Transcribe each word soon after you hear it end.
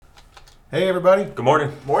Hey, everybody. Good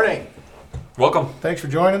morning. Morning. Welcome. Thanks for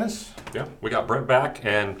joining us. Yeah, we got Brent back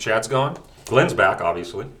and Chad's gone. Glenn's back,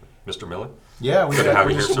 obviously. Mr. Miller. Yeah, Good to have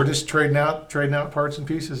you here, we're sir. just trading out parts and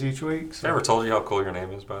pieces each week. So. I ever told you how cool your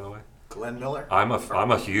name is, by the way? Glenn Miller. I'm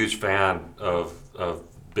a huge fan of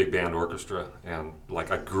big band orchestra, and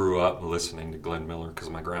like I grew up listening to Glenn Miller because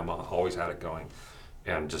my grandma always had it going,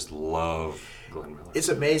 and just love Glenn Miller. It's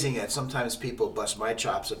amazing that sometimes people bust my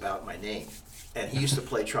chops about my name. And he used to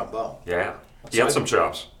play trombone. Yeah, he had some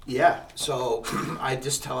chops. Yeah, so I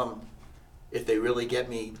just tell them if they really get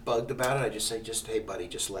me bugged about it, I just say, hey, buddy,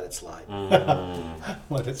 just let it slide.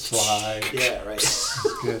 Let it slide. Yeah, right.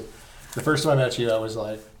 That's good. The first time I met you, I was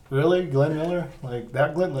like, really? Glenn Miller? Like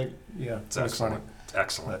that Glenn? Like, yeah, It's that's funny. excellent.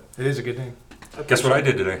 Excellent. But it is a good name. Guess what I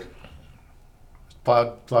did today?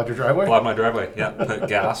 Plowed your driveway? Plowed my driveway. Yeah, put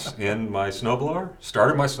gas in my snowblower,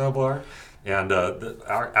 started my snowblower, and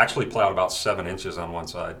I actually plowed about 7 inches on one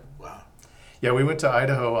side. Wow. Yeah, we went to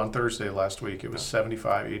Idaho on Thursday last week. It was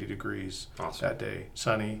 75, 80 degrees Awesome. that day.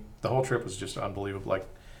 Sunny. The whole trip was just unbelievable, like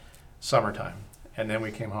summertime. And then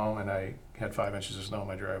we came home and I had 5 inches of snow in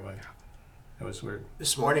my driveway. It was weird.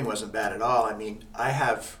 This morning wasn't bad at all. I mean, I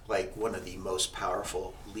have like one of the most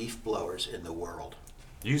powerful leaf blowers in the world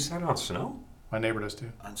You use that on snow? My neighbor does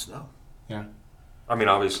too. on snow. Yeah. I mean,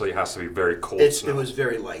 obviously it has to be very cold It snow. was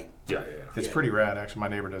very light. Yeah. It's Yeah. pretty rad, actually. My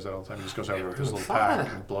neighbor does that all the time. He just goes over with his little Fun.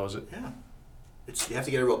 pack and blows it. Yeah. You have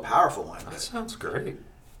to get a real powerful one. That But sounds great.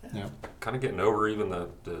 Yeah. Kind of getting over even the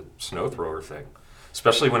snow thrower thing,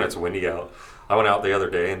 especially when it's windy out. I went out the other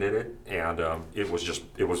day and did it, and it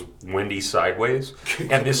was windy sideways,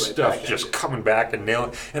 and this Right stuff back just at it. coming back and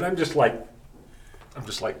nailing, and I'm just like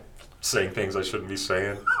saying things I shouldn't be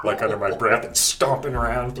saying, like under my breath, and stomping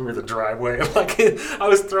around through the driveway. Like I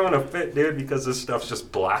was throwing a fit, dude, because this stuff's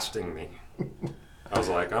just blasting me. I was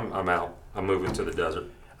like, I'm out. I'm moving to the desert.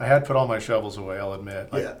 I had put all my shovels away, I'll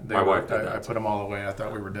admit. Like, Yeah. My wife did I that. put them all away. I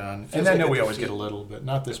thought we were done. Feels And I like know a we always defeat. get a little, but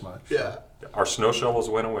not this much. yeah. Our snow shovels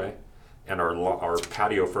went away, and our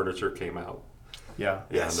patio furniture came out. Yeah.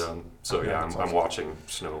 Yes. And so Yeah, yeah, that's I'm awesome. watching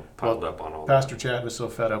snow piled up on all Pastor Chad was so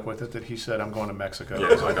fed up with it that he said, I'm going to Mexico. Yeah,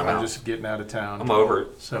 he's like, I'm I'm out. just getting out of town. that. I'm over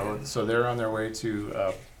it. So they're on their way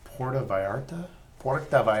to Puerto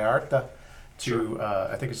Vallarta to,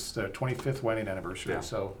 I think it's the 25th wedding anniversary. Yeah.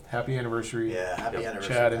 So happy anniversary, Yeah, happy Yep.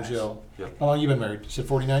 anniversary. Chad and guys. Jill. Yep. How long you been married? You said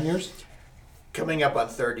 49 years? Coming up on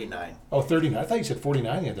 39. Oh, 39. I thought you said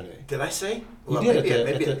 49 the other day. Did I say? You Well, did maybe, at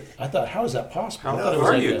maybe the, I thought, how is that possible? How I thought it old was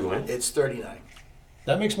are like you, a- Glenn? it's 39.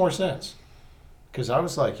 That makes more sense. Because I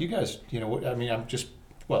was like, you guys, I mean, I'm just,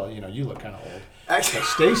 well, you look kind of old. Actually, But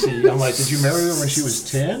Stacy, I'm like, did you marry her when she was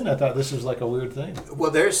 10? I thought this was like a weird thing.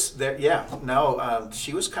 well, yeah. No,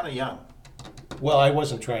 she was kind of young. Well, I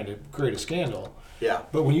wasn't trying to create a scandal. Yeah.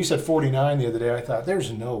 But when you said 49 the other day, I thought,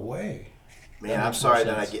 there's no way. Man, That I'm makes more sorry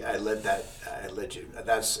that sense. I led you.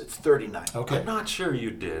 It's 39. Okay. I'm not sure you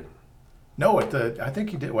did. No, I think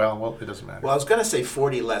he did. Well, it doesn't matter. Well, I was going to say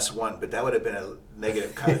 40 less 1, but that would have been a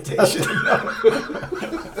negative connotation.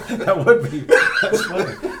 That would be. That's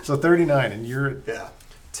funny. So 39, and you're at Yeah.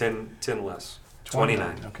 10 less.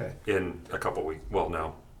 29 Okay. in a couple weeks. Well,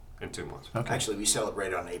 no, in 2 months. Okay. Actually, we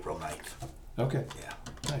celebrate on April 9th. Okay. Yeah.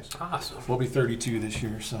 Nice. Awesome. We'll be 32 this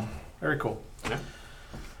year, so very cool. Yeah.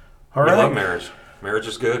 All We right. love marriage. Marriage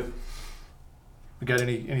is good. We got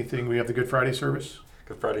anything? We have the Good Friday service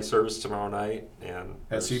Good Friday service tomorrow night, and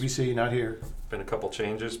at there's CBC, not here. been a couple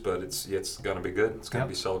changes, but it's going to be good. It's going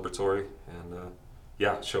to Yep. be celebratory, and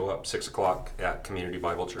yeah, show up 6 o'clock at Community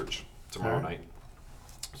Bible Church tomorrow All right. night.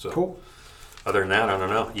 So Cool. other than that, I don't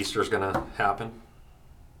know. Easter's going to happen.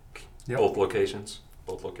 Yep. Both locations.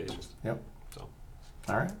 Yep. So,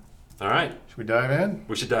 All right. all right, Should we dive in?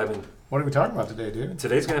 we should dive in. What are we talking about today, dude?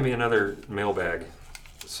 Today's going to be another mailbag.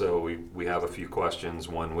 So we have a few questions,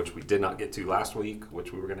 one which we did not get to last week,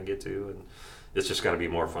 which we were going to get to, and it's just going to be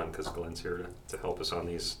more fun because Glenn's here to help us on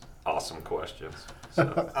these awesome questions.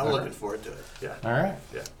 So, I'm looking forward to it. yeah, All right.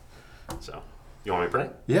 yeah. So, you want me to pray?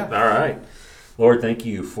 Yeah. All right. Lord, thank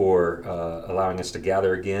you for allowing us to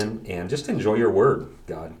gather again and just enjoy your word,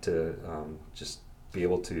 God, to just be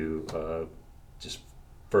able to just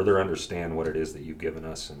further understand what it is that you've given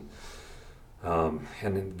us, and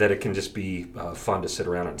that it can just be fun to sit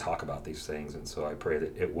around and talk about these things. And so I pray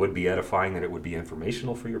that it would be edifying, that it would be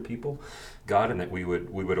informational for your people, God, and that we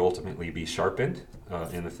would ultimately be sharpened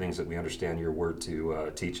in the things that we understand your word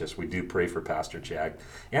to teach us. We do pray for Pastor Chad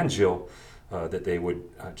and Jill, that they would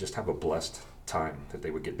just have a blessed time, that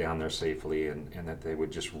they would get down there safely, and that they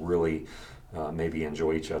would just really maybe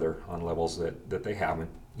enjoy each other on levels that they haven't,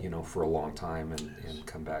 for a long time, and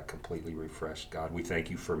come back completely refreshed. God, we thank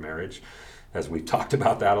you for marriage. as we talked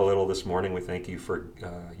about that a little this morning, we thank you for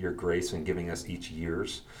your grace in giving us each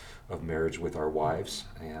years of marriage with our wives,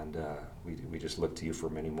 and we just look to you for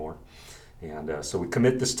many more. And so we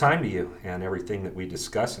commit this time to you and everything that we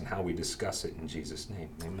discuss and how we discuss it in Jesus' name.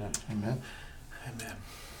 Amen. Amen. Amen.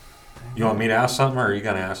 You want me to ask something, or are you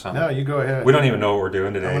going to ask something? No, you go ahead. We don't even know what we're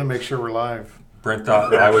doing today. I want to make sure we're live. Brent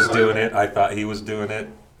thought I was doing it. I thought he was doing it.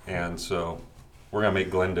 And so we're going to make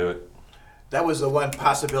Glenn do it. That was the one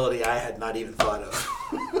possibility I had not even thought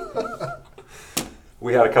of.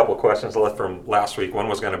 We had a couple of questions left from last week. One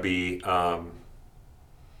was going to be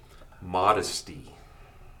modesty,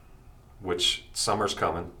 which summer's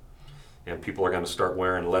coming, and people are going to start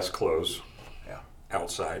wearing less clothes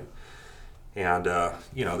outside. And,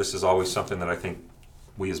 this is always something that I think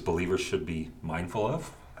we as believers should be mindful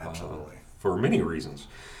of. Absolutely. For many reasons.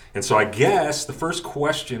 And so I guess the first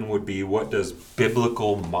question would be, what does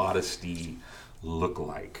biblical modesty look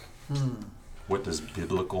like? What does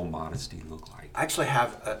biblical modesty look like? I actually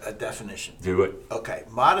have a definition. Do it. Okay.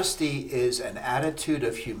 Modesty is an attitude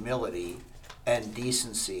of humility and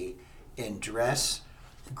decency in dress,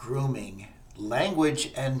 grooming,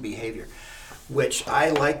 language, and behavior. Which I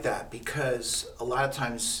like that, because a lot of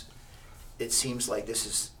times it seems like this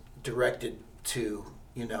is directed to,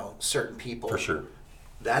 certain people. For sure.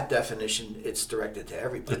 That definition, it's directed to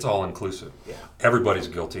everybody. It's all inclusive. Yeah. Everybody's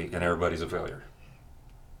guilty and everybody's a failure.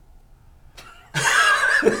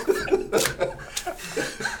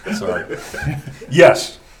 Sorry.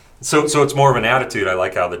 Yes. So it's more of an attitude. I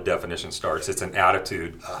like how the definition starts. It's an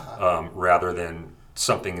attitude rather than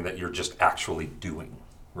something that you're just actually doing,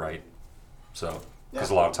 right? So, because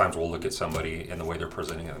a lot of times we'll look at somebody and the way they're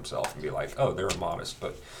presenting themselves and be like, oh, they're immodest.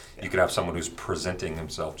 But you could have someone who's presenting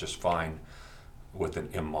himself just fine with an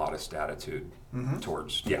immodest attitude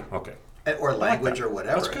towards, okay. Or language or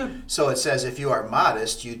whatever. That's good. So it says, if you are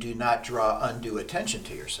modest, you do not draw undue attention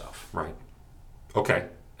to yourself. Right. Okay.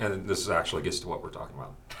 And this actually gets to what we're talking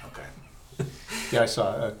about. Okay. Yeah, I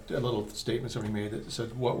saw a little statement somebody made that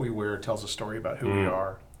said, what we wear tells a story about who we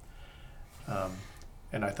are.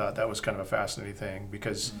 And I thought that was kind of a fascinating thing,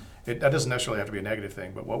 because that doesn't necessarily have to be a negative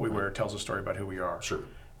thing, but what we wear tells a story about who we are. Sure.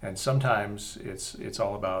 And sometimes it's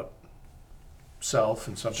all about self,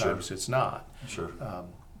 and sometimes it's not. Sure.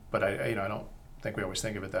 But I don't think we always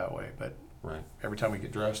think of it that way. But Right. every time we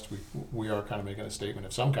get dressed, we are kind of making a statement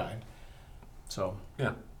of some kind. So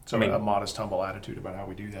Yeah. so a modest, humble attitude about how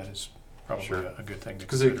we do that is probably a good thing to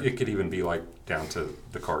Because consider. it could even be like down to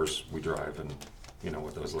the cars we drive and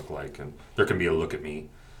what those look like, and there can be a look at me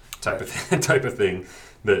type of thing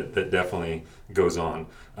that definitely goes on.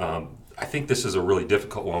 I think this is a really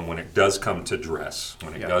difficult one when it does come to dress,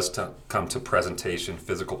 when it does come to presentation,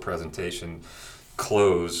 physical presentation,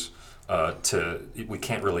 clothes. We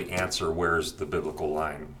can't really answer where's the biblical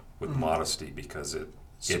line with modesty, because it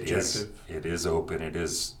is open, it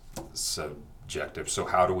is subjective. So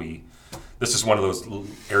how do we? This is one of those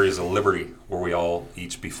areas of liberty where we all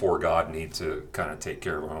each before God need to kind of take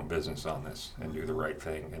care of our own business on this and do the right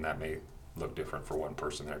thing, and that may look different for one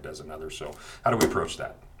person than it does another. So how do we approach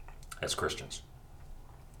that as Christians?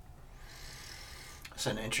 It's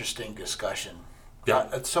an interesting discussion.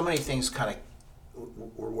 Yeah. So many things kind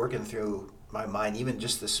of were working through my mind, even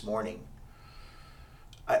just this morning.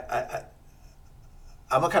 I'm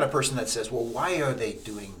a kind of person that says, well, why are they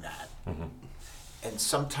doing that? Mm-hmm. And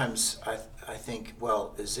sometimes I think,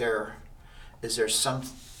 well, is there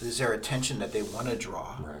attention that they want to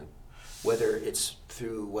draw, Right. whether it's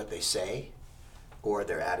through what they say, or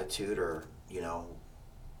their attitude, or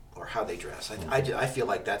or how they dress. I feel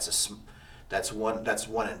like that's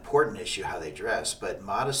one important issue, how they dress. But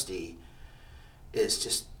modesty is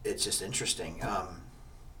just interesting.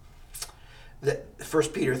 The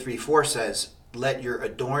 1 Peter 3:4 says, "Let your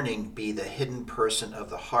adorning be the hidden person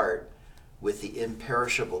of the heart, with the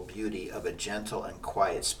imperishable beauty of a gentle and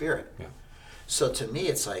quiet spirit." Yeah. So to me,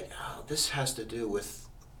 it's like, this has to do with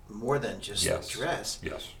more than just dress.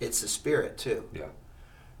 Yes. It's the spirit too. Yeah.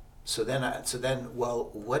 So then, well,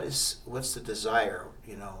 what's the desire?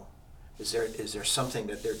 Is there something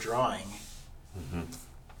that they're drawing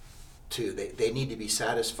to? They need to be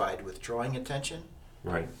satisfied with drawing attention.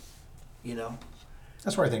 Right.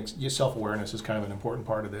 That's where I think self-awareness is kind of an important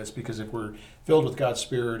part of this, because if we're filled with God's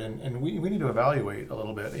Spirit, and we need to evaluate a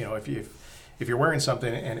little bit, if you're wearing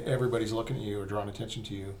something and everybody's looking at you or drawing attention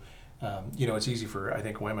to you, it's easy for, I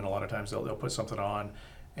think, women a lot of times, they'll put something on,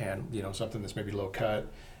 and something that's maybe low cut,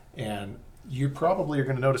 and you probably are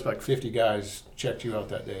going to notice like 50 guys checked you out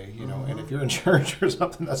that day, and if you're in church or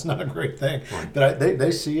something, that's not a great thing. Right. But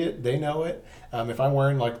they see it, they know it. If I'm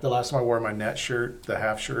wearing, like the last time I wore my net shirt, the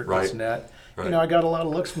half shirt, Right. that's net, Right. I got a lot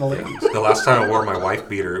of looks from the ladies. The last time I wore my wife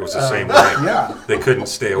beater, it was the same way. Yeah. They couldn't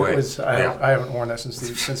stay away. I haven't worn that since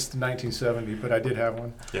 1970, but I did have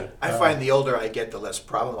one. Yeah. I find the older I get, the less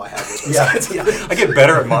problem I have with it. Yeah. I get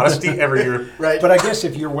better at modesty every year. Right. But I guess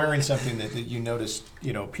if you're wearing something that you notice,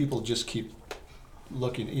 people just keep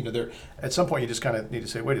looking, there at some point you just kind of need to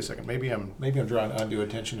say, wait a second, maybe I'm drawing undue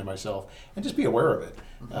attention to myself, and just be aware of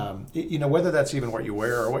it. Whether that's even what you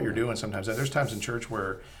wear or what you're doing. Sometimes there's times in church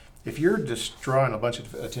where if you're just drawing a bunch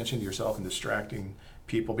of attention to yourself and distracting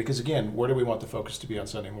people, because again, where do we want the focus to be on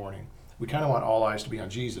Sunday morning? We kind of want all eyes to be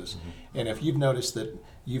on Jesus. And if you've noticed that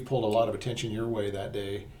you've pulled a lot of attention your way that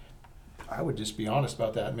day, I would just be honest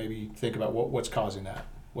about that and maybe think about what's causing that,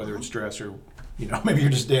 whether it's dress or maybe you're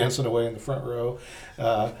just dancing away in the front row,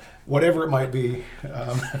 whatever it might be.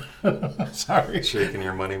 Sorry. Shaking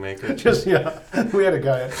your moneymaker. We had a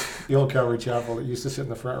guy at the old Calvary Chapel that used to sit in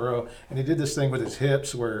the front row, and he did this thing with his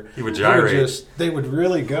hips where he would gyrate. They would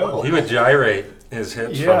really go. He would gyrate his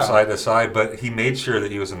hips from side to side, but he made sure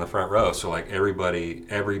that he was in the front row. So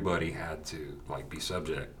everybody had to be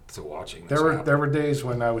subject to watching this. There were days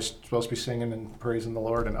when I was supposed to be singing and praising the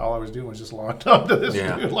Lord, and all I was doing was just locked onto this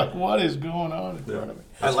dude. Like, what is going on in front of me?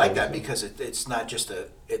 I like that because it's not just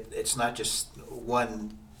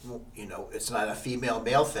one. It's not a female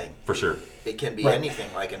male thing. For sure. It can be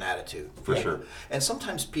anything like an attitude. For sure. And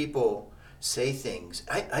sometimes people say things.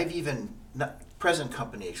 I've even, not present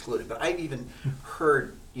company excluded, but I've even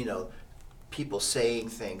heard people saying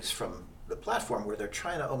things from the platform where they're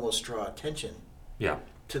trying to almost draw attention. Yeah.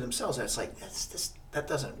 To themselves. And it's like that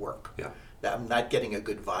doesn't work. Yeah. I'm not getting a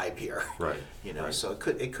good vibe here. Right. Right. So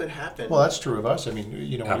it could happen. Well, that's true of us. I mean,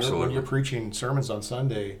 when you're preaching sermons on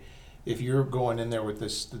Sunday, if you're going in there with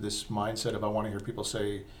this mindset of I want to hear people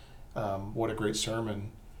say, "What a great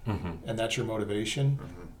sermon," and that's your motivation,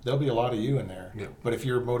 there'll be a lot of you in there. Yeah. But if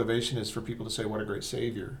your motivation is for people to say, "What a great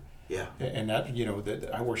Savior," yeah, and that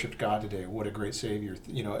I worshiped God today. What a great Savior.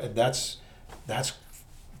 And that's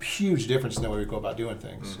huge difference in the way we go about doing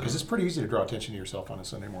things, because it's pretty easy to draw attention to yourself on a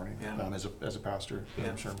Sunday morning as a pastor in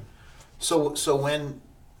a sermon. So when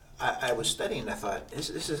I was studying, I thought this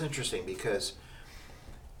is interesting because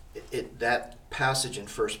that passage in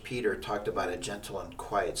 1 Peter talked about a gentle and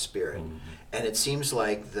quiet spirit, and it seems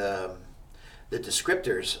like the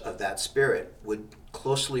descriptors of that spirit would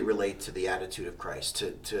closely relate to the attitude of Christ,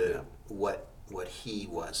 to what he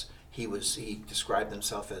was. He described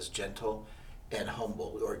himself as gentle and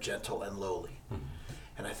humble, or gentle and lowly.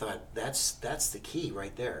 And I thought that's the key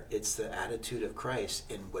right there. It's the attitude of Christ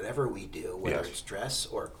in whatever we do, whether it's dress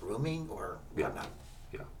or grooming or whatnot.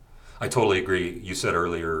 Yeah, I totally agree. You said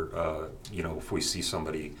earlier, if we see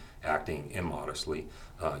somebody acting immodestly,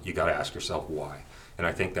 you got to ask yourself why. And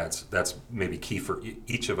I think that's maybe key for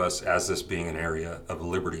each of us, as this being an area of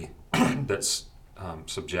liberty that's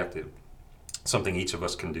subjective. Something each of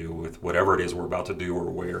us can do with whatever it is we're about to do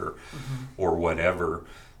or wear or whatever,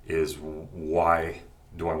 is why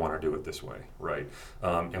do I want to do it this way, right?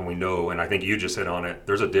 And we know, and I think you just hit on it,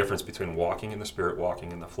 there's a difference between walking in the Spirit,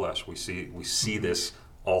 walking in the flesh. We see this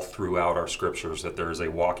all throughout our scriptures, that there is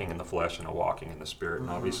a walking in the flesh and a walking in the Spirit.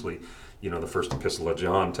 And obviously, the first epistle of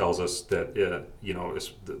John tells us that,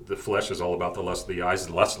 the flesh is all about the lust of the eyes,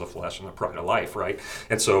 the lust of the flesh, and the pride of life, right?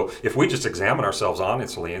 And so if we just examine ourselves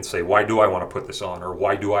honestly and say, why do I want to put this on? Or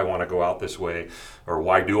why do I want to go out this way? Or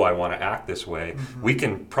why do I want to act this way? We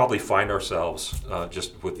can probably find ourselves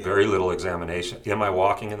just with very little examination. Am I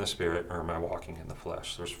walking in the Spirit, or am I walking in the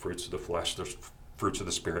flesh? There's fruits of the flesh, there's fruits of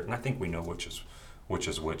the Spirit, and I think we know which is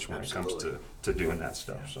which when it comes to doing that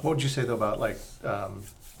stuff. So. What would you say though about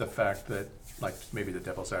the fact that maybe the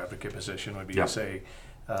devil's advocate position would be to say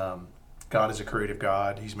God is a creative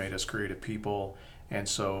God, He's made us creative people, and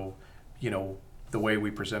so the way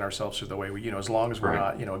we present ourselves, or the way we as long as we're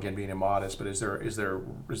not again being immodest, but is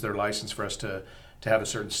there license for us to have a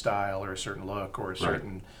certain style or a certain look or a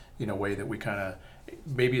certain way that we kind of,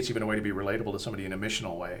 maybe it's even a way to be relatable to somebody in a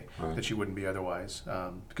missional way that you wouldn't be otherwise.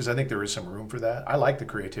 Because I think there is some room for that. I like the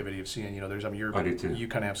creativity of seeing, there's, I do too. You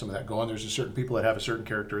kind of have some of that going. There's certain people that have a certain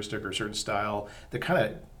characteristic or a certain style that kind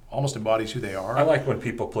of almost embodies who they are. I like when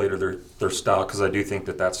people play to their style, because I do think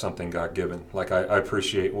that that's something God-given. I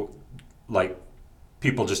appreciate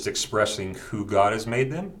people just expressing who God has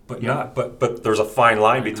made them, but not. But there's a fine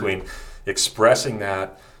line between expressing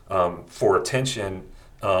that for attention.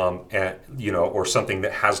 Or something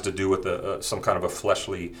that has to do with some kind of a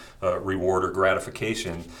fleshly reward or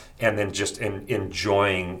gratification, and then just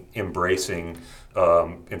embracing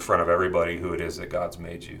in front of everybody who it is that God's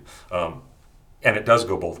made you. And it does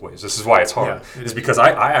go both ways. This is why it's hard. Yeah, It's because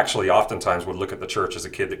I actually oftentimes would look at the church as a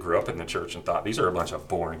kid that grew up in the church and thought, these are a bunch of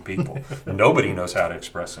boring people. Nobody knows how to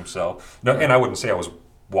express himself. No, and I wouldn't say I was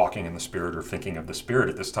walking in the Spirit or thinking of the Spirit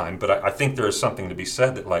at this time, but I think there is something to be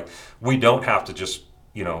said that, like, we don't have to just,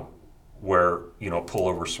 wear,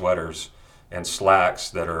 pullover sweaters and slacks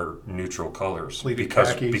that are neutral colors Pleated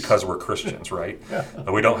because khakis. we're Christians, right?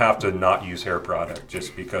 Yeah. We don't have to not use hair product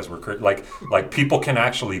just because we're like people can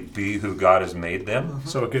actually be who God has made them.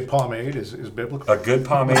 So a good pomade is biblical. A good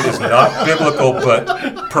pomade is not biblical,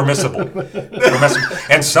 but permissible,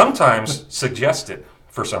 and sometimes suggested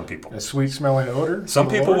for some people. A sweet smelling odor. Some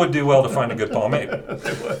people would do well to find a good pomade.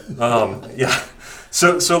 Yeah.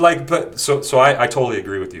 So I totally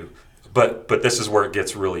agree with you. But this is where it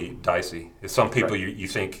gets really dicey. Some people, Right. you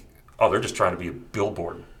think, oh, they're just trying to be a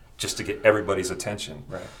billboard just to get everybody's attention.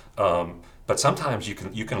 Right. But sometimes you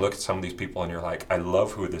can look at some of these people and you're like, I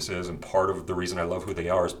love who this is, and part of the reason I love who they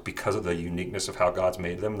are is because of the uniqueness of how God's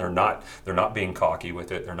made them. They're not being cocky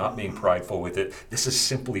with it. They're not being prideful with it. This is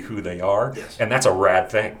simply who they are, Yes. and that's a rad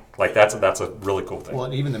thing. Like that's a really cool thing. Well,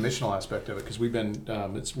 and even the missional aspect of it, because we've been,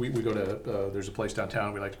 we go to, there's a place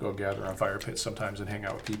downtown, we like to go gather on fire pits sometimes and hang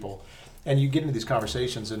out with people. And you get into these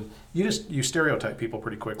conversations and you stereotype people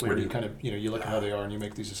pretty quickly, or you kind of, you look at how they are and you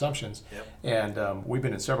make these assumptions. Yep. And we've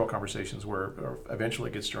been in several conversations where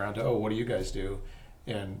eventually it gets around to, oh, what do you guys do?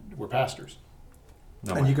 And we're pastors.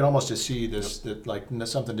 No And way. you can almost just see this, that like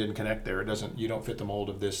something didn't connect there. You don't fit the mold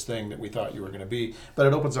of this thing that we thought you were going to be. But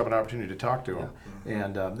it opens up an opportunity to talk to them.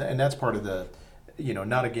 And that's part of the,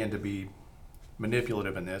 not again to be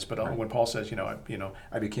manipulative in this, but Right. when Paul says,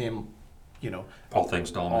 I became, all things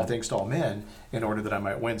to all all men. things to all men in order that I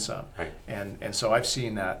might win some. Right. And so I've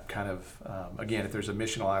seen that kind of, again, if there's a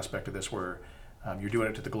missional aspect of this where you're doing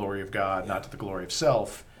it to the glory of God, not to the glory of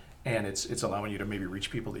self, and it's allowing you to maybe reach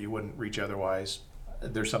people that you wouldn't reach otherwise,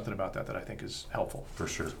 there's something about that I think is helpful. For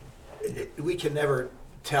sure. We can never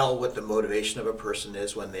tell what the motivation of a person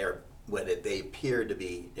is when they appear to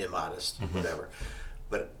be immodest, whatever.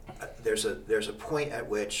 But there's a point at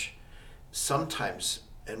which sometimes,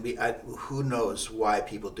 and who knows why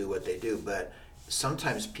people do what they do, but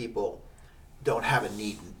sometimes people don't have a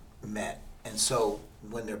need met, and so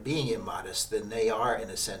when they're being immodest, then they are in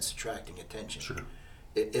a sense attracting attention. Sure.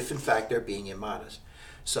 If in fact they're being immodest.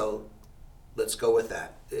 So let's go with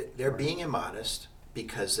that. They're being immodest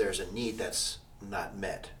because there's a need that's not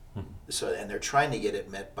met. So, and they're trying to get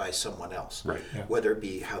it met by someone else, Right. Yeah. whether it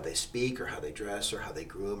be how they speak or how they dress or how they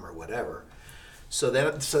groom or whatever. So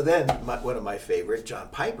then, one of my favorite, John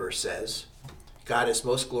Piper says, God is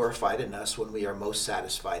most glorified in us when we are most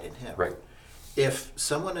satisfied in Him. Right. If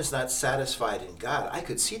someone is not satisfied in God, I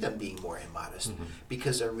could see them being more immodest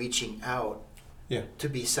because they're reaching out Yeah. to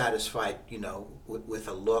be satisfied, with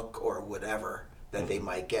a look or whatever that they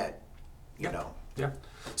might get, Yeah.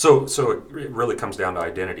 So it really comes down to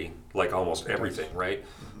identity, like almost everything, right?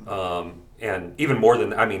 And even more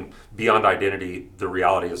than, beyond identity, the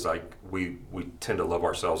reality is like we tend to love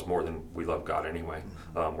ourselves more than we love God anyway.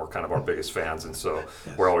 We're kind of our biggest fans, and so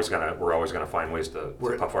we're always gonna find ways to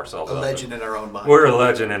puff ourselves a up. legend in our own mind. We're a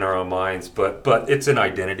legend in our own minds, but it's an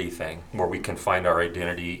identity thing where we can find our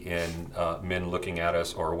identity in men looking at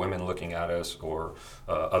us, or women looking at us, or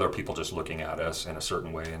other people just looking at us in a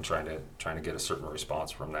certain way and trying to get a certain response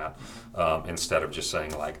from that, instead of just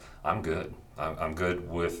saying like, I'm good. I'm good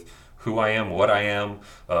with who I am, what I am,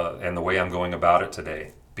 and the way I'm going about it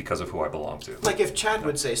today because of who I belong to. Like if Chad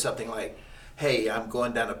would say something like, hey, I'm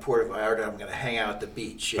going down to Puerto Vallarta, I'm going to hang out at the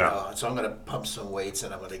beach, so I'm going to pump some weights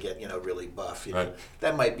and I'm going to get, really buff. Right.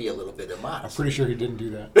 That might be a little bit I'm immodest. pretty sure he didn't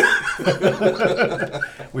do that.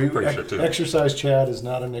 Pretty sure too. Exercise Chad is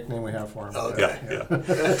not a nickname we have for him. Okay. Yeah.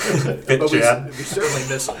 Fit But Chad. we certainly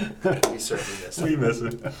miss him. We certainly miss him. We miss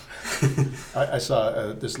it. I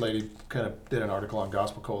saw this lady kind of did an article on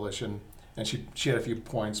Gospel Coalition, and she had a few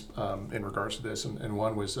points in regards to this, and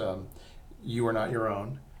one was, you are not your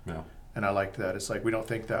own. No. And I liked that. It's like we don't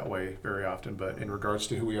think that way very often, but in regards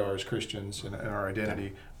to who we are as Christians and our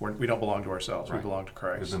identity, we don't belong to ourselves. Right. We belong to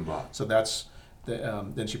Christ. We've been bought. So that's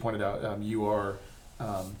then she pointed out you are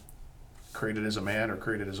created as a man or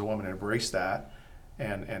created as a woman, and embrace that,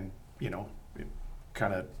 and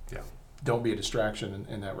kind of don't be a distraction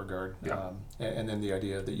in that regard. Yeah. And then the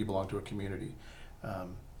idea that you belong to a community,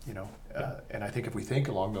 and I think if we think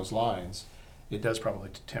along those lines, it does probably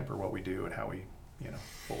temper what we do and how we,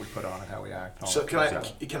 what we put on and how we act. and all So that can kind I of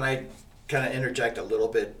stuff. can I kind of interject a little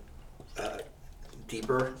bit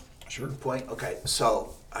deeper? Sure. Point. Okay,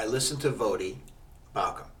 so I listened to Vodi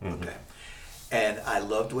Balcom. Okay, and I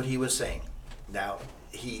loved what he was saying. Now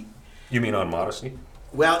You mean on modesty?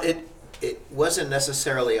 well, it wasn't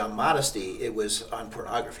necessarily on modesty, it was on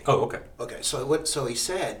pornography. Oh, okay. Okay, so he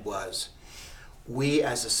said was, we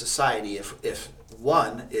as a society, if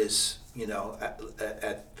one is,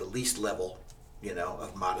 at the least level,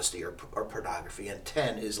 of modesty or pornography, and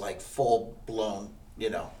 10 is like full blown,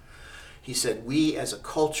 he said, we as a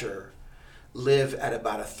culture live at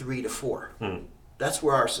about a 3 to 4. That's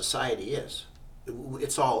where our society is.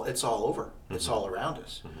 It's all over. It's all around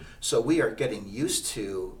us. So we are getting used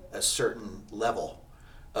to a certain level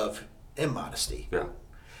of immodesty. Yeah.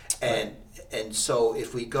 And so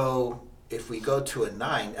if we go to a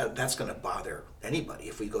 9, that's going to bother anybody.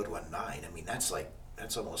 If we go to a 9, I mean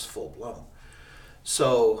that's almost full blown.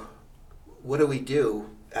 So what do we do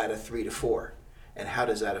at a 3 to 4, and how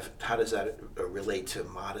does that relate to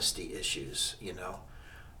modesty issues?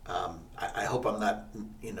 I hope I'm not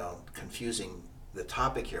confusing the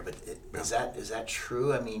topic here, but is that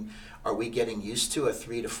true? I mean, are we getting used to a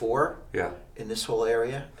 3 to 4? Yeah. In this whole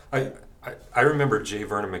area? I remember J.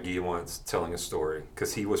 Vernon McGee once telling a story,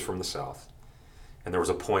 because he was from the South. And there was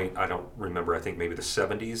a point, I don't remember, I think maybe the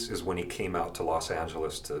 70s is when he came out to Los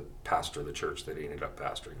Angeles to pastor the church that he ended up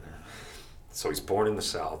pastoring there. So he's born in the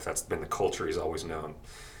South. That's been the culture he's always known.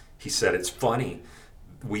 He said, it's funny,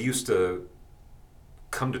 we used to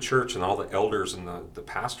come to church and all the elders and the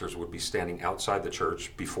pastors would be standing outside the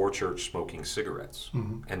church before church smoking cigarettes.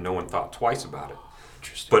 And no one thought twice about it.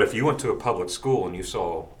 But if you went to a public school and you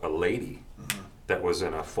saw a lady that was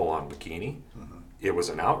in a full-on bikini, it was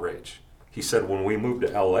an outrage. He said when we moved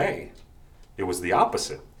to LA, it was the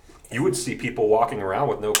opposite. You would see people walking around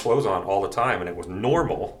with no clothes on all the time, and it was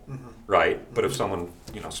normal, right? But if someone,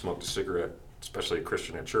 smoked a cigarette, especially a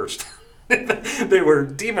Christian at church, they were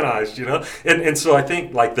demonized, And so I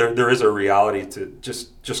think like there is a reality to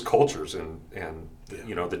just cultures and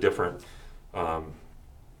the different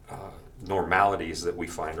normalities that we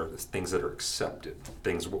find are the things that are accepted.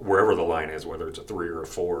 Things wherever the line is, whether it's a 3 or a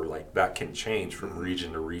 4, like that can change from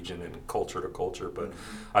region to region and culture to culture. But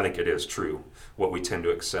I think it is true what we tend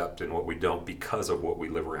to accept and what we don't because of what we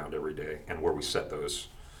live around every day and where we set those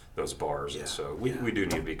bars. And so we do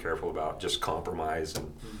need to be careful about just compromise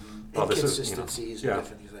and inconsistencies and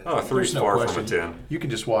different things. Oh, 3 is far from a 10. You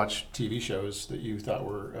can just watch TV shows that you thought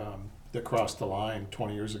were that crossed the line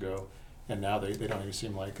 20 years ago, and now they don't even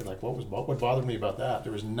seem like what bothered me about that?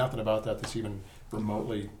 There was nothing about that that's even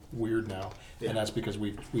remotely weird now, and that's because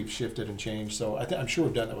we've shifted and changed. So I'm sure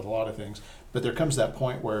we've done that with a lot of things, but there comes that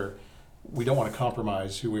point where we don't want to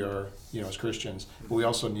compromise who we are, as Christians, but we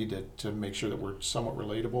also need to make sure that we're somewhat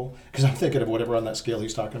relatable. Because I'm thinking of whatever on that scale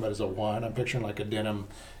he's talking about is a 1. I'm picturing like a denim,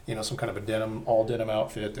 some kind of a all denim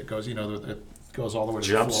outfit that goes, that goes all the way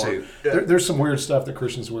to the floor. Jumpsuit. There's some weird stuff that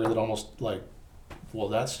Christians wear that almost like, well,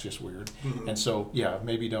 that's just weird. And so,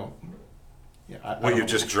 maybe don't. Well, you've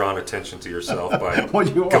just drawn attention to yourself by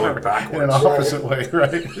you going backwards. in an opposite way,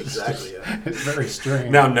 right? Exactly. It's very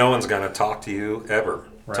strange. Now, no one's going to talk to you ever,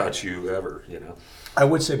 Right. touch you ever, I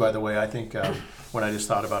would say, by the way, I think when I just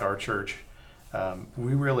thought about our church,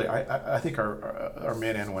 we really, I think our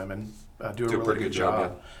men and women do a really pretty good good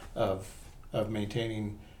job, of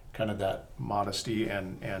maintaining kind of that modesty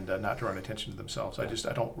and not drawing attention to themselves.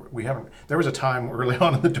 There was a time early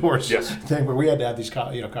on in the Doors thing where we had to have these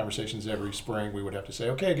conversations every spring. We would have to say,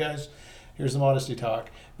 okay, guys, here's the modesty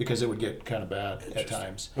talk, because it would get kind of bad at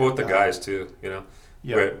times. Well, with the guys too,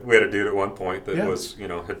 We had a dude at one point that was,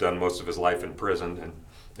 had done most of his life in prison,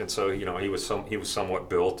 and so he was somewhat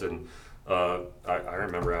built, and I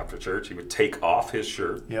remember after church he would take off his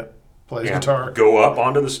shirt. Play his guitar. Go up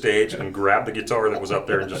onto the stage and grab the guitar that was up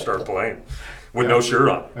there and just start playing with no shirt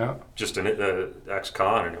on. Just an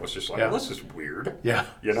ex-con, and it was just like, well, this is weird. It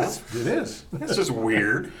is. This is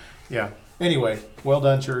weird. Anyway, well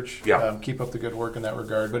done, church. Keep up the good work in that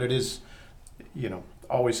regard. But it is,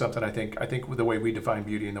 always something I think the way we define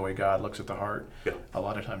beauty and the way God looks at the heart, a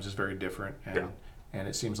lot of times is very different. And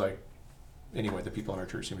it seems like, anyway, the people in our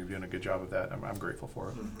church seem to be doing a good job of that. I'm grateful for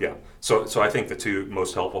it. Yeah. So I think the 2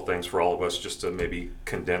 most helpful things for all of us, just to maybe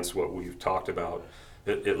condense what we've talked about,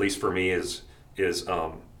 at least for me, is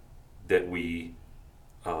that we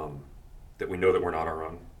know that we're not our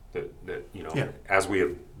own. That as we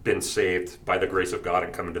have been saved by the grace of God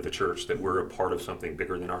and come into the church, that we're a part of something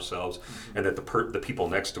bigger than ourselves, and that the people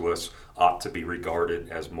next to us ought to be regarded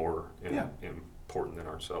as more important than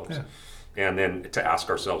ourselves. And then to ask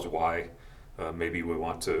ourselves why Maybe we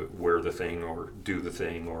want to wear the thing or do the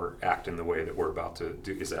thing or act in the way that we're about to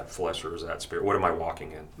do. Is that flesh or is that spirit? What am I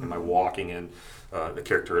walking in? Am I walking in the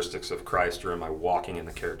characteristics of Christ, or am I walking in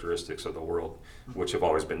the characteristics of the world, which have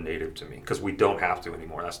always been native to me? Because we don't have to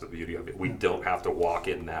anymore. That's the beauty of it. We don't have to walk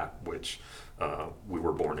in that which we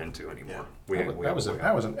were born into anymore. That was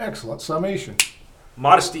an excellent summation.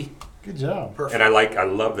 Modesty. Good job. Perfect. And I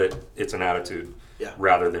love that it's an attitude. Yeah.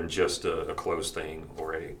 Rather than just a clothes thing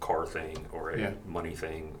or a car thing or a Yeah. money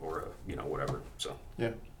thing or a whatever. So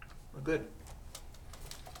Yeah, We're good.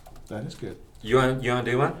 that is good. you want to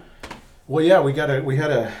do one? Well, yeah,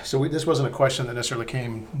 this wasn't a question that necessarily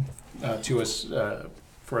came to us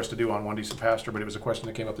for us to do on One Decent Pastor, but it was a question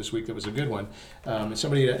that came up this week that was a good one. And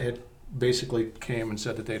somebody had basically came and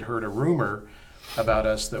said that they'd heard a rumor about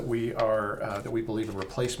us that we believe in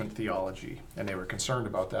replacement theology, and they were concerned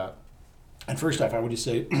about that. And first off, I would just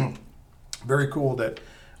say, very cool that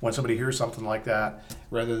when somebody hears something like that,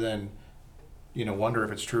 rather than wonder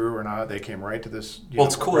if it's true or not, they came right to this.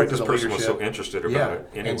 It's cool right that to this the person was so leadership. interested about it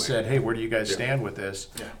anyway. And said, "Hey, where do you guys Yeah. stand with this?"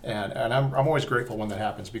 Yeah. And I'm always grateful when that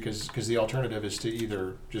happens because the alternative is to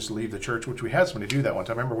either just leave the church, which we had somebody do that one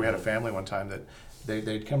time. I remember we had a family one time that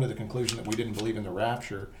they'd come to the conclusion that we didn't believe in the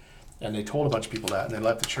rapture. And they told a bunch of people that, and they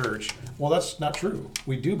left the church. Well, that's not true.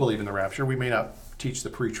 We do believe in the rapture. We may not teach the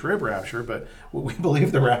pre-trib rapture, but we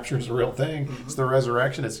believe the rapture is a real thing. Mm-hmm. It's the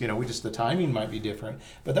resurrection. It's the timing might be different.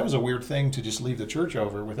 But that was a weird thing to just leave the church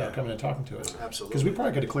over without coming and talking to us. Absolutely. Because we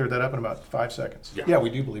probably could have cleared that up in about 5 seconds. Yeah. We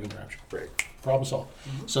do believe in the rapture. Great. Problem solved.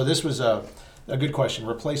 Mm-hmm. So this was a good question.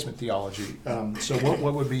 Replacement theology. So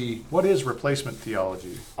what is replacement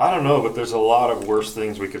theology? I don't know, but there's a lot of worse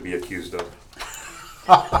things we could be accused of.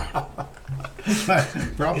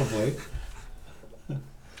 Probably.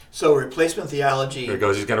 So replacement theology There it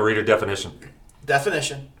goes. He's going to read a definition.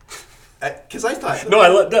 definition. Because I thought No, I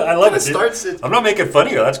love it. starts dude. I'm not making fun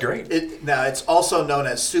of you. That's great. now it's also known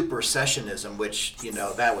as supersessionism, which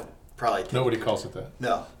that would probably take. Nobody calls it that.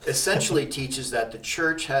 No, essentially teaches that the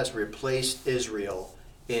church has replaced Israel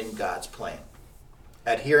in God's plan.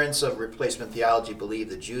 Adherents of replacement theology believe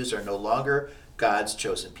the Jews are no longer God's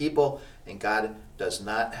chosen people, and God does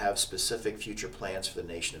not have specific future plans for the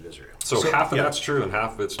nation of Israel. So half of yeah. that's true and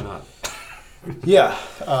half of it's not. Yeah.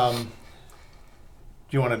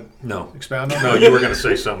 Do you want to No. expound on No, that? you were going to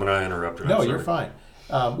say something and I interrupted. No, I'm you're sorry.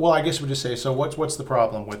 fine. Well, I guess we'll just say, so what's the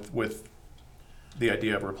problem with the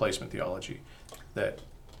idea of replacement theology?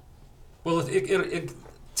 Well, it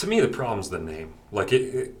to me, the problem's the name. Like,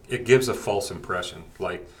 it gives a false impression.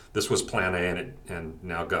 Like, this was plan A and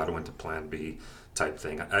now God went to plan B type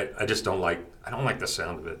thing. I just don't like the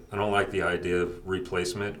sound of it. I don't like the idea of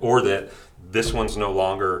replacement, or that this one's no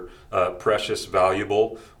longer precious,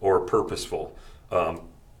 valuable, or purposeful.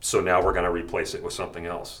 So now we're going to replace it with something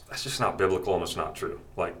else. That's just not biblical, and it's not true.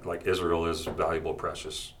 Like Israel is valuable,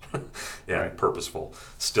 precious, and Right. purposeful,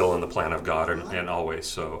 still in the plan of God and always.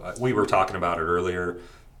 So we were talking about it earlier.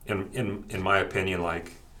 In my opinion,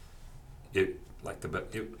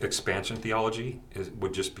 expansion theology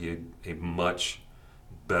would just be a much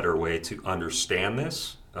better way to understand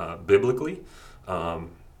this biblically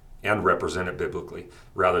and represent it biblically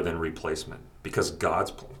rather than replacement. Because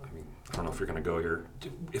God's plan, I don't know if you're going to go here.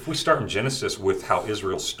 If we start in Genesis with how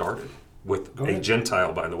Israel started, with Go a ahead.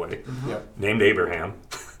 Gentile, by the way, Yeah. named Abraham,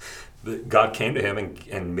 God came to him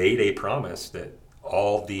and made a promise that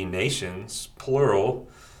all the nations, plural,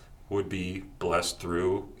 would be blessed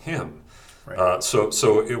through him. Right. So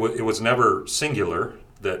it was never singular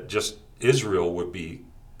that just Israel would be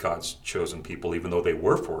God's chosen people, even though they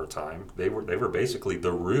were for a time. They were basically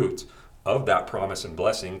the root of that promise and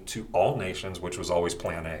blessing to all nations, which was always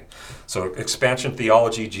plan A. So expansion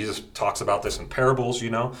theology, Jesus talks about this in parables, He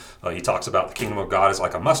talks about the kingdom of God as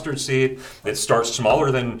like a mustard seed. It starts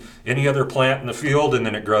smaller than any other plant in the field, and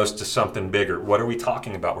then it grows to something bigger. What are we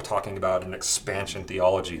talking about? We're talking about an expansion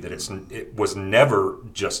theology, that it was never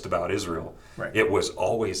just about Israel. Right. It was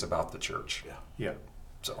always about the church. Yeah.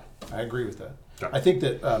 So I agree with that. Okay. I think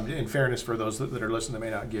that, in fairness for those that are listening that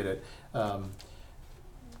may not get it,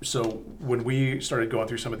 so when we started going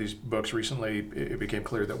through some of these books recently, it became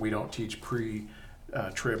clear that we don't teach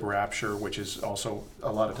pre-trib rapture, which is also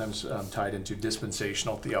a lot of times tied into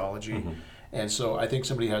dispensational theology. Mm-hmm. And so I think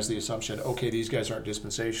somebody has the assumption, okay, these guys aren't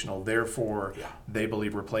dispensational, therefore they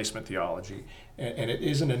believe replacement theology. And it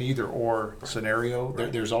isn't an either-or scenario.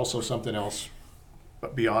 There's also something else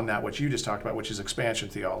beyond that, what you just talked about, which is expansion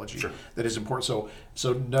theology. Sure. That is important.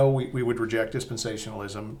 So no, we would reject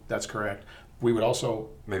dispensationalism. That's correct. We would also...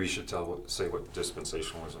 Maybe you should say what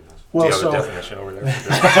dispensationalism is. Well, Do you have so- a definition over there?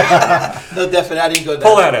 No, definitely. How do you go down?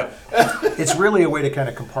 Pull that up. It's really a way to kind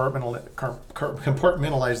of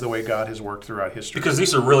compartmentalize the way God has worked throughout history. Because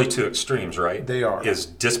these are really two extremes, right? They are. Is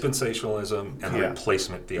dispensationalism and Yeah.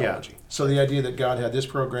 replacement theology. Yeah. So the idea that God had this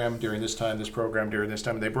program during this time, this program during this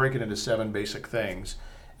time, and they break it into 7 basic things.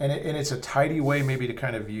 And it's a tidy way maybe to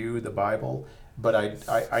kind of view the Bible, but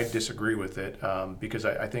I disagree with it because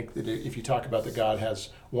I think that if you talk about that God has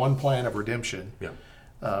one plan of redemption, Yeah.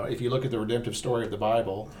 if you look at the redemptive story of the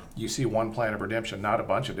Bible, you see one plan of redemption, not a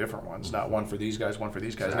bunch of different ones, not one for these guys, one for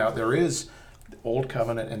these guys. Now, there is the Old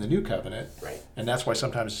Covenant and the New Covenant, Right. and that's why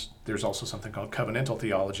sometimes there's also something called covenantal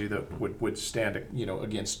theology that would stand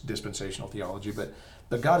against dispensational theology. But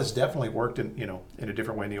God has definitely worked in a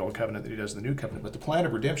different way in the Old Covenant than He does in the New Covenant. But the plan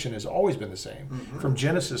of redemption has always been the same. Mm-hmm. From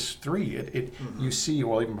Genesis 3, you see,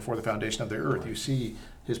 well, even before the foundation of the earth, you see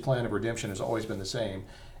His plan of redemption has always been the same.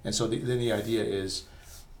 And so then the idea is,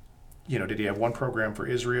 did He have one program for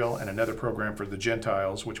Israel and another program for the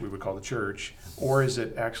Gentiles, which we would call the church, or is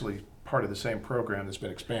it actually part of the same program that's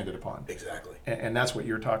been expanded upon? Exactly. And that's what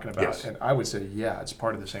you're talking about. Yes. And I would say, yeah, it's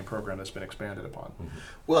part of the same program that's been expanded upon.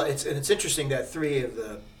 Well, it's interesting that 3 of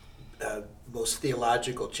the most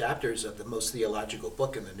theological chapters of the most theological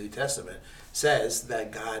book in the New Testament says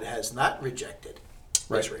that God has not rejected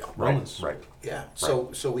Israel. Romans. Right. Yeah.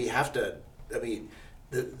 So we have to. I mean,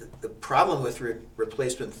 the problem with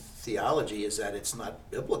replacement theology is that it's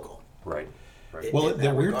not biblical. Right. Right. Well, in the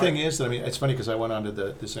that weird regard. thing is that, it's funny because I went on to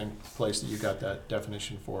the same place that you got that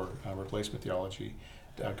definition for replacement theology,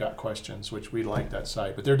 got questions, which we like that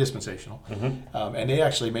site, but they're dispensational. And they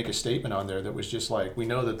actually make a statement on there that was just like, we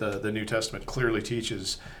know that the New Testament clearly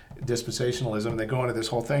teaches dispensationalism, and they go into this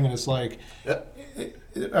whole thing, and it's like, Yep.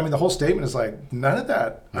 the whole statement is like, none of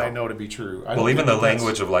that I know to be true. I don't Well, even think the that's-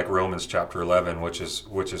 language of like Romans chapter 11, which is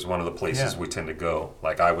one of the places Yeah. we tend to go.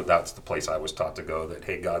 Like that's the place I was taught to go. That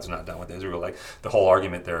hey, God's not done with Israel. Like the whole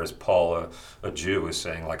argument there is Paul, a Jew, is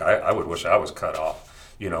saying like I would wish I was cut off.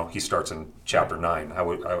 He starts in chapter 9. I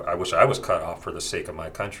wish I was cut off for the sake of my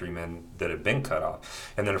countrymen that have been cut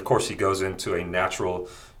off. And then of course he goes into a natural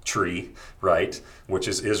tree, right, which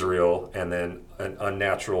is Israel, and then an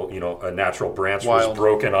unnatural, a natural branch was Wild.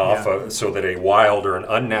 broken off Yeah. so that a wild or an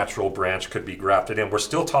unnatural branch could be grafted in. We're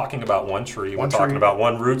still talking about one tree. One We're talking tree. about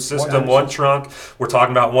one root system, root one system. trunk. We're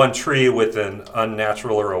talking about one tree with an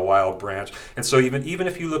unnatural or a wild branch. And so even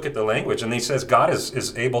if you look at the language, and he says God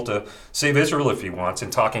is able to save Israel if he wants, in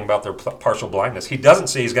talking about their partial blindness. He doesn't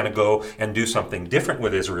say he's going to go and do something different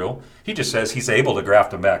with Israel. He just says he's able to graft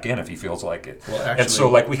them back in if he feels like it. Well, and so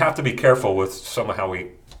we have to be careful with somehow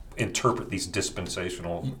we interpret these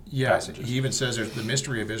dispensational Yeah, passages. he even says there's the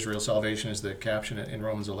mystery of Israel's salvation is the caption in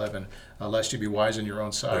Romans 11, lest you be wise in your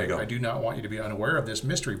own There you sight. go. I do not want you to be unaware of this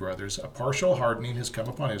mystery, brothers. A partial hardening has come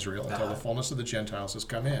upon Israel until the fullness of the Gentiles has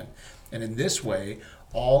come in. And in this way,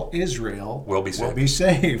 all Israel Will be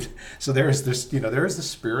saved. So there is this, there is the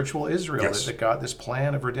spiritual Israel Yes. that got this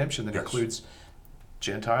plan of redemption that Yes. includes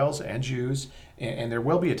Gentiles and Jews. And there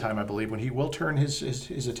will be a time, I believe, when he will turn his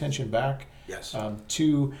attention back Yes.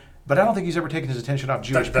 to... But I don't think he's ever taken his attention off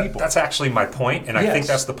Jewish people. That's actually my point, and I think Yes.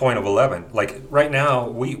 that's the point of 11. Like right now,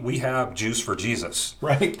 we have Jews for Jesus.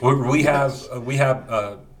 Right. We have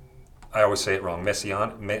I always say it wrong.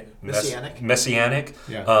 Messianic. Messianic.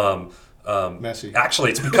 Yeah. Messy.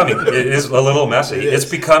 Actually, it's becoming. It is a little messy. It is.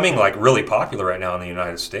 It's becoming like really popular right now in the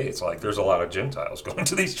United States. Like there's a lot of Gentiles going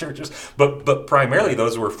to these churches, but primarily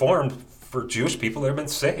those were formed for Jewish people that have been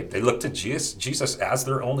saved. They look to Jesus as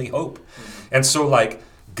their only hope, and so like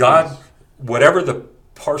God, whatever the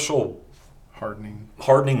partial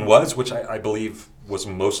hardening was, which I believe was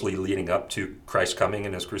mostly leading up to Christ coming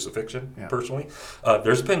and his crucifixion, personally.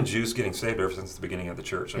 There's been Jews getting saved ever since the beginning of the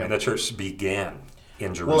church. I mean, the church began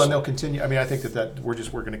in Jerusalem. Well, and they'll continue. I mean, I think that we're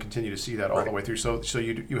going to continue to see that all Right. the way through. So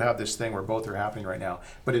you have this thing where both are happening right now.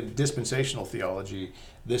 But in dispensational theology,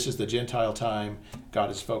 this is the Gentile time. God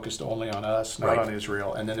is focused only on us, not Right. on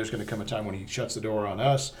Israel. And then there's going to come a time when he shuts the door on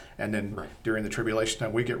us. And then during the tribulation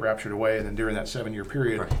time, we get raptured away. And then during that 7-year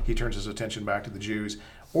period, he turns his attention back to the Jews.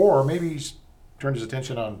 Or maybe he's turned his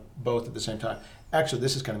attention on both at the same time. Actually,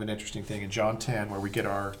 this is kind of an interesting thing in John 10, where we get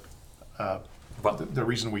our the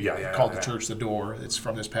reason we called the church the door. It's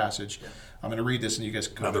from this passage. I'm going to read this, and you guys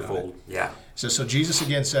can comment Another on it. fold. Yeah. It says, "So Jesus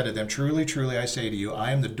again said to them, Truly, truly, I say to you,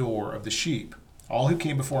 I am the door of the sheep. All who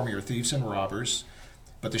came before me are thieves and robbers,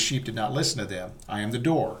 but the sheep did not listen to them. I am the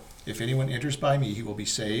door. If anyone enters by me, he will be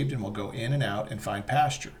saved and will go in and out and find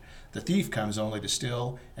pasture. The thief comes only to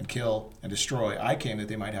steal and kill and destroy. I came that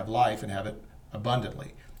they might have life and have it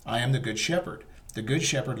abundantly. I am the good shepherd. The good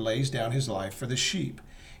shepherd lays down his life for the sheep.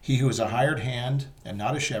 He who is a hired hand and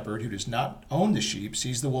not a shepherd, who does not own the sheep,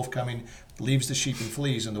 sees the wolf coming, leaves the sheep and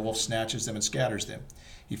flees, and the wolf snatches them and scatters them.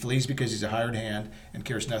 He flees because he's a hired hand and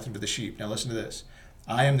cares nothing for the sheep. Now listen to this.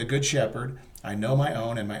 I am the good shepherd. I know my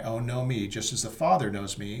own, and my own know me, just as the Father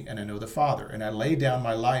knows me, and I know the Father. And I lay down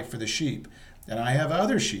my life for the sheep. And I have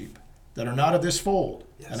other sheep that are not of this fold,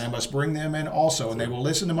 and I must bring them in also, and they will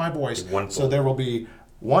listen to my voice. So there will be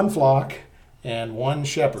one flock and one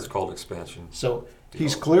shepherd. It's called expansion. So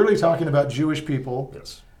he's clearly talking about Jewish people.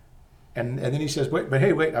 Yes. And then he says, wait,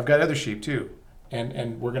 I've got other sheep too.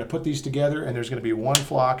 And we're going to put these together, and there's going to be one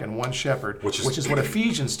flock and one shepherd, which is what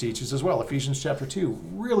Ephesians teaches as well. Ephesians chapter 2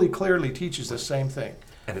 really clearly teaches the same thing.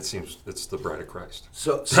 And it seems it's the bride of Christ.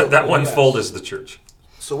 So that one fold is the church.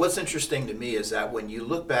 So what's interesting to me is that when you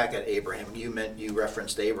look back at Abraham, you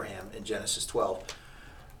referenced Abraham in Genesis 12,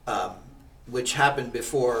 which happened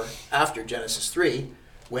after Genesis 3,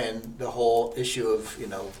 when the whole issue of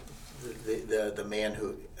the man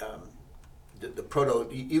who the proto,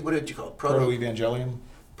 what did you call it? Proto-evangelium.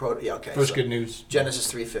 Yeah, okay. First good news.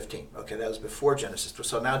 Genesis 3:15. Okay, that was before Genesis 12.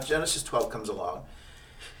 So now Genesis 12 comes along,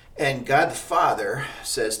 and God the Father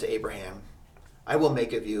says to Abraham, "I will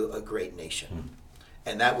make of you a great nation,"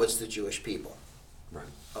 and that was the Jewish people. Right.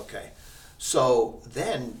 Okay. So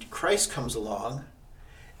then Christ comes along,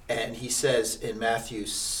 and he says in Matthew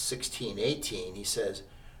 16:18, he says,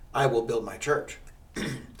 "I will build my church,"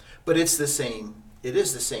 but it's the same. It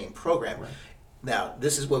is the same program. Right. Now,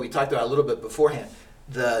 this is what we talked about a little bit beforehand.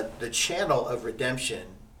 The channel of redemption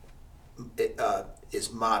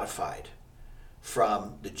is modified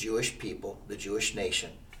from the Jewish people, the Jewish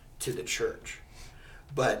nation, to the church.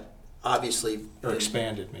 But obviously... Or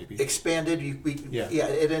expanded, maybe. Expanded,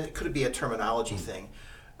 it could be a terminology thing.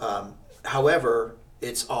 However,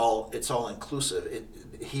 it's all inclusive.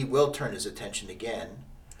 He will turn his attention again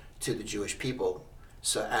to the Jewish people,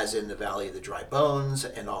 so as in the Valley of the Dry Bones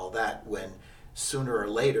and all that, when sooner or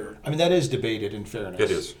later... I mean, that is debated, in fairness. It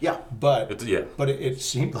is. Yeah. But it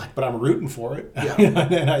seemed like, but I'm rooting for it. Yeah.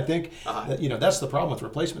 And I think that, that's the problem with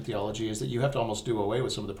replacement theology, is that you have to almost do away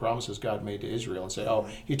with some of the promises God made to Israel and say, oh,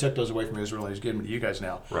 he took those away from Israel and he's giving them to you guys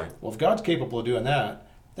now. Right. Well, if God's capable of doing that,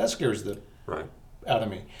 that scares the out of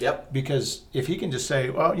me. Yep. Because if he can just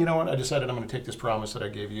say, well, you know what, I decided I'm going to take this promise that I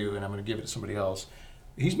gave you and I'm going to give it to somebody else.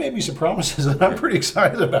 He's made me some promises that I'm pretty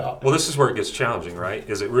excited about. Well, this is where it gets challenging, right?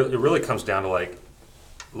 Is it really comes down to like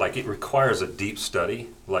it requires a deep study,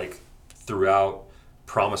 like throughout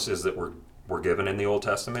promises that were given in the Old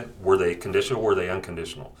Testament. Were they conditional? Were they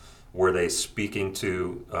unconditional? Were they speaking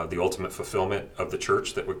to the ultimate fulfillment of the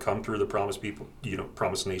church that would come through the promised people,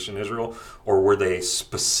 promised nation Israel, or were they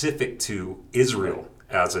specific to Israel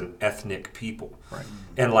as an ethnic people? Right.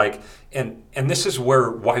 And this is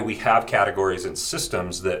why we have categories and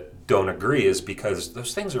systems that don't agree, is because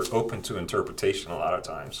those things are open to interpretation a lot of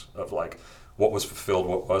times, of like what was fulfilled,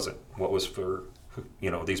 what wasn't, what was for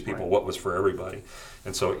these people, what was for everybody.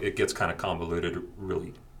 And so it gets kind of convoluted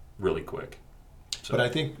really, really quick. So. But I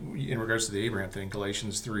think in regards to the Abraham thing,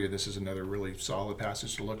 Galatians 3, this is another really solid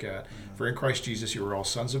passage to look at. Mm-hmm. For in Christ Jesus you are all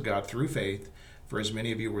sons of God through faith. For as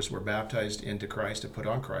many of you as were baptized into Christ have put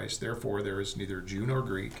on Christ. Therefore there is neither Jew nor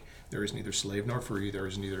Greek, there is neither slave nor free, there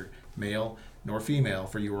is neither male nor female,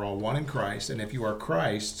 for you are all one in Christ. And if you are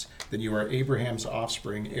Christ's, then you are Abraham's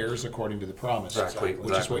offspring, heirs according to the promise. Exactly.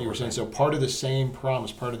 Which is what you were saying. So part of the same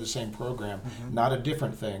promise, part of the same program, not a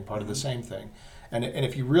different thing, part of the same thing. And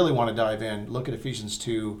if you really want to dive in, look at Ephesians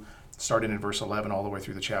 2, starting in verse 11 all the way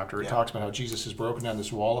through the chapter. It talks about how Jesus has broken down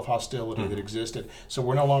this wall of hostility that existed. So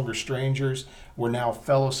we're no longer strangers. We're now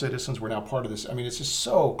fellow citizens. We're now part of this. I mean, it's just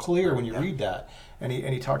so clear when you read that. And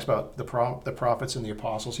he talks about the prophets and the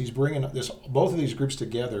apostles. He's bringing both of these groups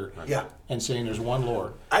together and saying there's one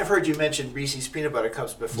Lord. I've heard you mention Reese's peanut butter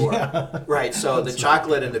cups before. Yeah. Right, so the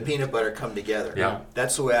chocolate and the peanut butter come together. Yeah.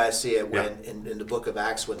 That's the way I see it when in the book of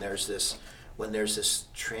Acts, when there's this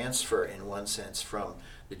transfer, in one sense, from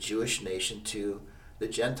the Jewish nation to the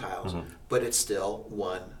Gentiles, but it's still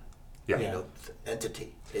one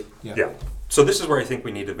entity. So this is where I think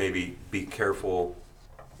we need to maybe be careful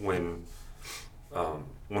when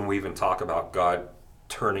we even talk about God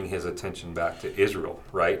turning his attention back to Israel,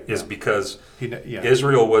 right? Is because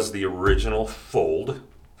Israel was the original fold.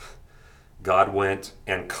 God went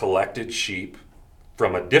and collected sheep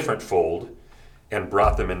from a different fold and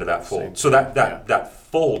brought them into that fold. So that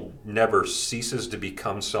fold never ceases to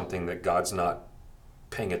become something that God's not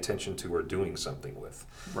paying attention to or doing something with.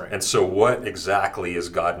 Right. And so what exactly is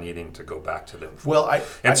God needing to go back to them for? Well,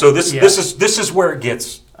 this is where it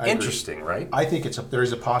gets interesting, right? I think there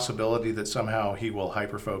is a possibility that somehow he will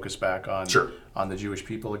hyper focus back on on the Jewish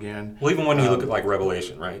people again. Well, even when you look at like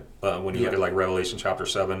Revelation, right? When you look at like Revelation chapter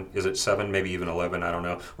 7, is it 7, maybe even 11, I don't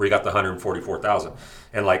know, where you got the 144,000.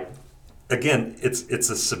 And like, again, it's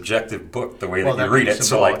a subjective book, the way that you read it.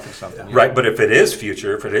 So like, right, but if it is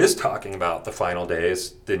future, if it is talking about the final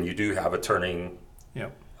days, then you do have a turning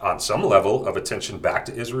on some level of attention back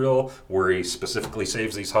to Israel, where he specifically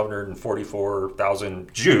saves these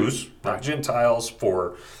 144,000 Jews, not Gentiles,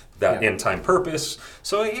 for that end time purpose.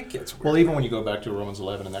 So it gets weird. Well, even when you go back to Romans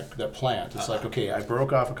 11 and that plant, it's like, okay, I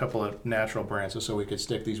broke off a couple of natural branches so we could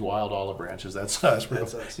stick these wild olive branches. That's us,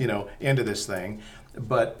 into this thing.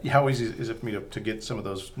 But how easy is it for me to get some of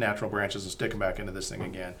those natural branches and stick them back into this thing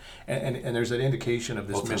again? And there's that indication of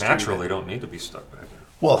this mystery. Natural, they don't need to be stuck back in.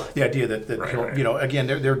 Well, the idea that again,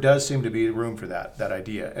 there does seem to be room for that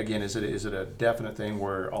idea. Again, is it a definite thing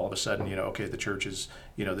where all of a sudden, the church is,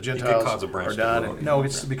 the Gentiles are done? No,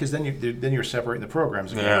 it's because then you're separating the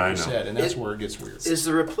programs again, like you said, and that's where it gets weird. Is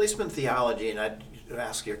the replacement theology, and I'd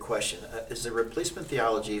ask you a question, is the replacement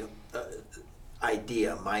theology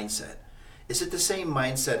idea, mindset, is it the same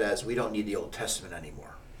mindset as we don't need the Old Testament anymore?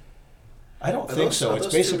 I don't think so. It's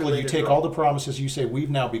basically you take all the promises, you say we've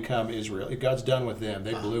now become Israel. God's done with them.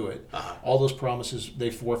 They blew it. All those promises they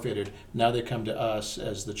forfeited. Now they come to us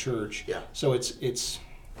as the church. Yeah. So it's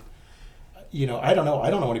I don't know. I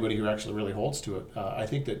don't know anybody who actually really holds to it. I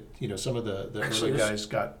think that some of the early guys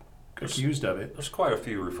got accused of it. There's quite a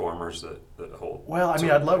few reformers that hold. Well, I mean,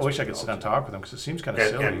 wish I could sit down and talk with them because it seems kind of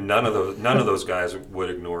silly. And none of those guys would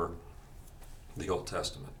ignore the Old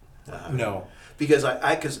Testament. No. Because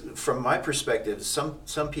because from my perspective,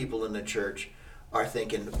 some people in the church are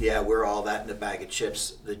thinking, we're all that in a bag of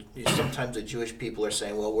chips. Sometimes the Jewish people are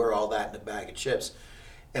saying, well, we're all that in a bag of chips.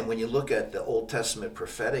 And when you look at the Old Testament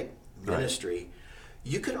prophetic ministry,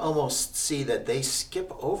 you can almost see that they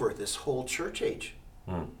skip over this whole church age.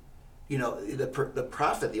 The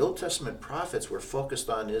Old Testament prophets were focused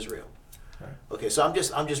on Israel. Right. Okay, so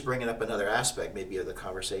I'm just bringing up another aspect maybe of the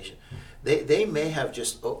conversation. They may have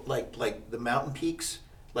just like the mountain peaks,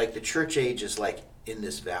 like the church age is like in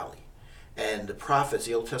this valley, and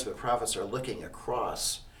the Old Testament prophets are looking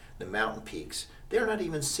across the mountain peaks. They're not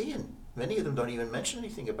even seeing. Many of them don't even mention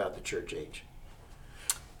anything about the church age,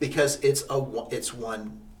 because it's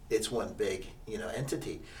one big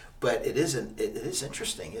entity. But it isn't. It is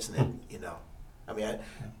interesting, isn't it? I mean,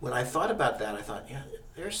 when I thought about that, I thought,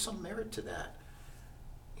 there's some merit to that,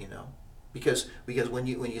 because when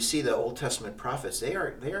you see the Old Testament prophets, they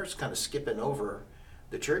are kind of skipping over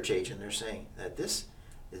the church age, and they're saying that this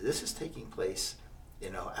is taking place,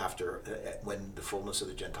 after when the fullness of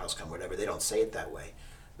the Gentiles come, whatever. They don't say it that way.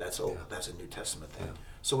 That's old. Yeah. That's a New Testament thing. Yeah.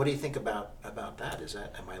 So what do you think about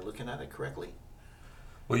that? Am I looking at it correctly?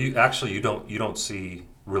 Well, you don't see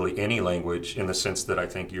really any language in the sense that I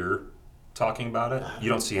think you're talking about it. You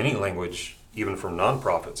don't see any language even from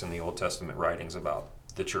non-prophets in the Old Testament writings about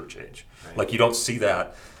the church age. Right. Like you don't see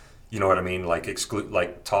that, you know what I mean, like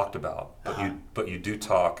talked about. But you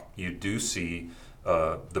do see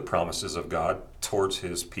the promises of God towards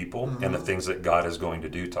his people and the things that God is going to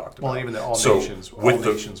do talked about. Well, even that all nations will be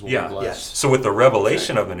blessed. Yes. So with the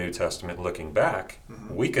revelation of the New Testament looking back,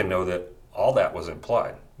 we can know that all that was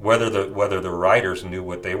implied. Whether the writers knew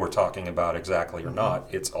what they were talking about exactly or not,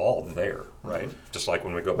 it's all there, right? Just like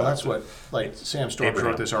when we go back. Well, that's what Sam Storms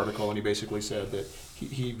wrote this article, and he basically said that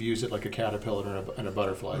he views it like a caterpillar and a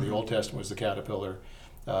butterfly. The Old Testament was the caterpillar.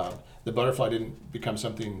 The butterfly didn't become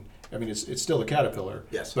something. I mean, it's still a caterpillar,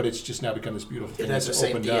 yes, but it's just now become this beautiful thing. It has the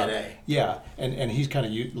same DNA. Up. Yeah, and he kind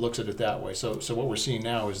of looks at it that way. So what we're seeing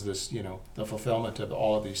now is this, the fulfillment of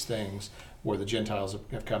all of these things, where the Gentiles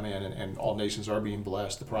have come in and all nations are being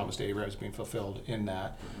blessed. The promise to Abraham is being fulfilled in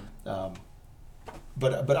that.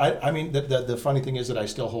 But I mean, the funny thing is that I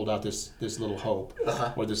still hold out this little hope,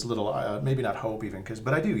 or this little, maybe not hope even,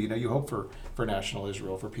 but I do, you hope for national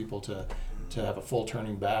Israel, for people to have a full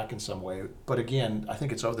turning back in some way. But again, I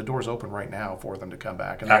think the door's open right now for them to come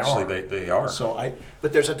back. And they are. So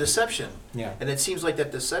but there's a deception. Yeah. And it seems like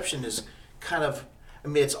that deception is kind of, I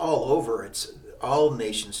mean, it's all over. It's all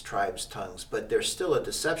nations, tribes, tongues, but there's still a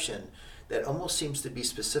deception that almost seems to be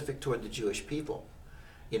specific toward the Jewish people.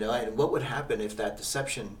 And what would happen if that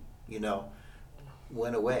deception,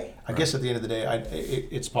 went away? I guess at the end of the day,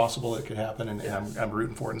 it's possible it could happen, and I'm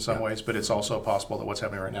rooting for it in some ways, but it's also possible that what's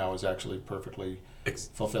happening right now is actually perfectly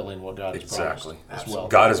fulfilling what God has promised as well.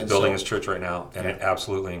 God is building his church right now, and it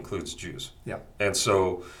absolutely includes Jews. Yeah. And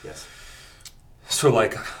so, So,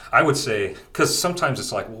 like, I would say, because sometimes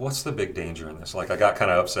it's like, well, what's the big danger in this? Like, I got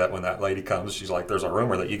kind of upset when that lady comes. She's like, there's a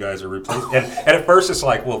rumor that you guys are replaced. And at first it's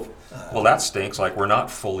like, well, that stinks. Like, we're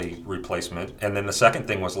not fully replacement. And then the second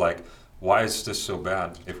thing was like, why is this so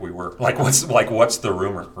bad if we were? Like, what's the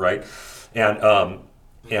rumor, right? And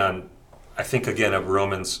I think, again, of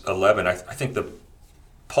Romans 11, I think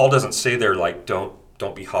Paul doesn't say there, like, don't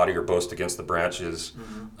be haughty or boast against the branches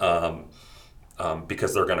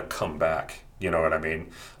because they're going to come back. You know what I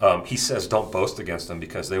mean? He says, don't boast against them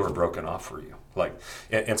because they were broken off for you. Like,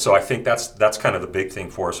 and so I think that's kind of the big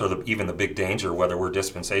thing for us, or even the big danger, whether we're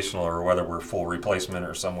dispensational or whether we're full replacement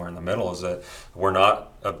or somewhere in the middle, is that we're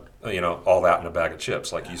not, all that in a bag of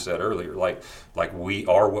chips, like you said earlier. Like we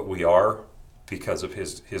are what we are because of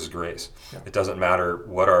His grace. Yeah. It doesn't matter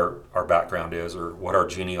what our background is, or what our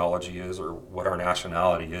genealogy is, or what our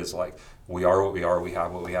nationality is. Like, we are what we are. We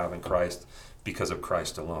have what we have in Christ, because of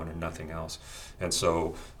Christ alone and nothing else. And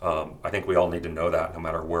so I think we all need to know that, no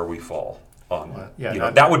matter where we fall on.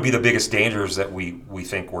 That would be the biggest danger, is that we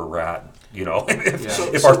think we're rad.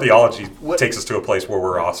 If our theology takes us to a place where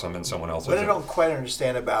we're awesome and someone else isn't. What I don't quite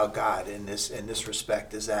understand about God in this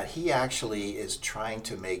respect is that He actually is trying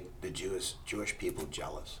to make the Jewish people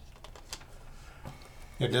jealous.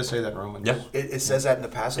 It does say that in Romans. Yeah. It says that in the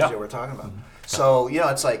passage that we're talking about. So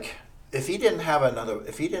it's like, if he didn't have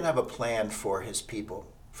a plan for his people,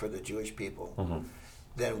 for the Jewish people,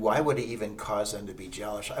 then why would he even cause them to be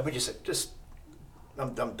jealous? I would just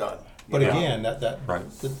I'm done. But again, right.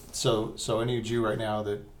 So any Jew right now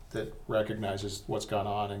that recognizes what's gone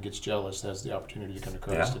on and gets jealous has the opportunity to come to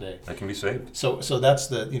Christ today. They can be saved. So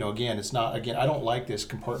that's again, it's not, I don't like this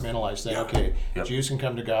compartmentalized thing. Okay, Jews can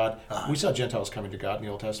come to God. We saw Gentiles coming to God in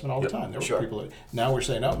the Old Testament all the time. There were people now we're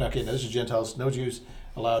saying, this is Gentiles, no Jews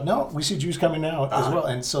allowed. No, we see Jews coming now as well.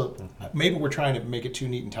 And so maybe we're trying to make it too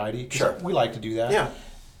neat and tidy. Sure. We like to do that. Yeah.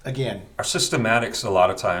 Again, our systematics a lot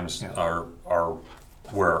of times are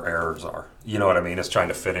where our errors are. You know what I mean? It's trying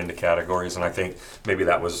to fit into categories, and I think maybe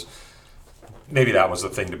that was the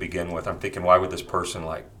thing to begin with. I'm thinking, why would this person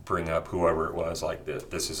bring up whoever it was,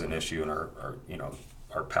 this is an issue, and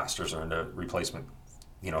our pastors are into replacement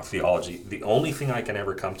theology. The only thing I can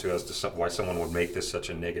ever come to as to why someone would make this such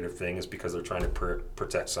a negative thing is because they're trying to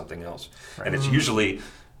protect something else, and it's usually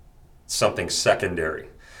something secondary.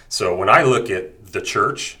 So when I look at the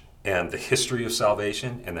church and the history of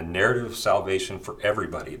salvation and the narrative of salvation for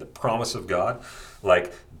everybody, the promise of God,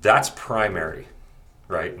 that's primary,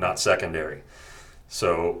 right? Not secondary.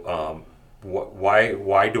 So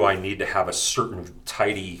why do I need to have a certain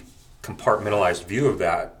tidy, compartmentalized view of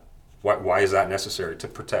that? Why is that necessary to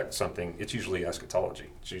protect something? It's usually eschatology.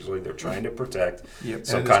 It's usually they're trying to protect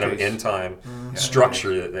some kind of end time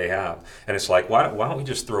structure that they have. And it's like, why don't we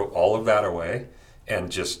just throw all of that away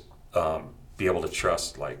and just be able to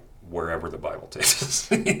trust wherever the Bible takes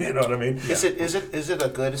us? You know what I mean? Yeah. Is it a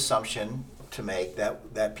good assumption to make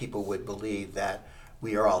that people would believe that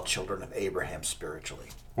we are all children of Abraham spiritually?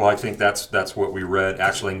 Well, I think that's what we read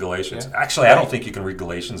actually in Galatians. Yeah. Actually, I don't think you can read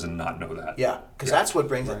Galatians and not know that. Yeah, because that's what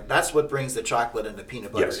brings the chocolate and the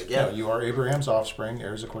peanut butter together. Yeah, you are Abraham's offspring,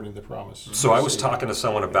 heirs according to the promise. So I was talking to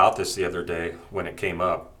someone about this the other day when it came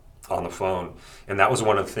up on the phone, and that was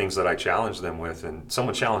one of the things that I challenged them with. And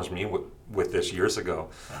someone challenged me with this years ago.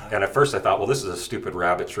 And at first I thought, well, this is a stupid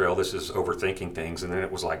rabbit trail. This is overthinking things. And then it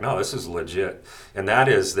was like, no, this is legit. And that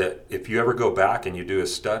is that if you ever go back and you do a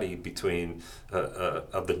study between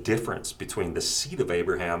of the difference between the seed of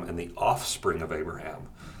Abraham and the offspring of Abraham,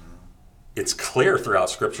 it's clear throughout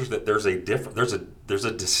scriptures that there's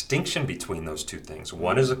a distinction between those two things.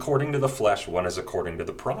 One is according to the flesh, one is according to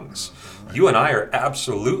the promise. Right. You and I are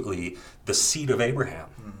absolutely the seed of Abraham.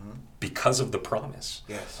 Because of the promise.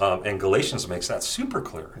 Yes. And Galatians makes that super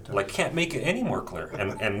clear. Can't make it any more clear.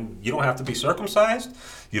 And you don't have to be circumcised.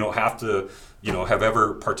 You don't have to, have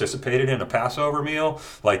ever participated in a Passover meal.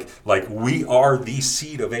 We are the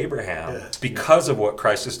seed of Abraham because of what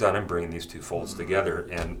Christ has done in bringing these two folds together.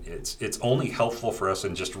 And it's only helpful for us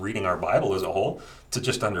in just reading our Bible as a whole to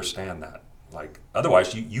just understand that.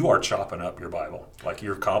 Otherwise, you are chopping up your Bible.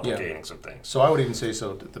 You're complicating some things. So I would even say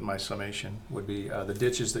that my summation would be the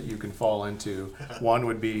ditches that you can fall into. One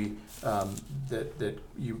would be that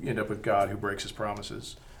you end up with God who breaks His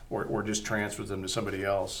promises or just transfers them to somebody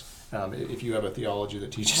else. If you have a theology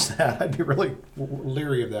that teaches that, I'd be really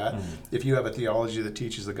leery of that. If you have a theology that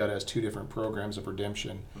teaches that God has two different programs of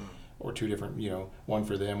redemption, or two different, one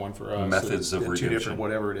for them, one for us. Methods of redemption. Two different,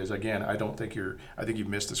 whatever it is. Again, I think you've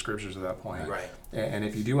missed the scriptures at that point. Right. And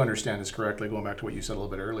if you do understand this correctly, going back to what you said a little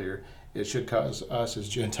bit earlier, it should cause us as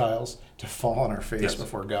Gentiles to fall on our face Yes.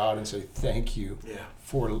 before God and say, thank you Yeah.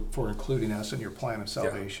 for including us in your plan of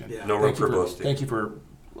salvation. Yeah. No room Thank you for boasting. Thank you for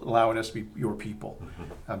allowing us to be your people,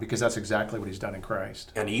 because that's exactly what he's done in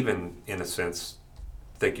Christ. And even in a sense,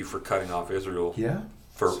 thank you for cutting off Israel Yeah.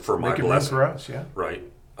 for my Making room blessing. for us, yeah. Right.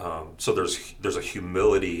 So there's a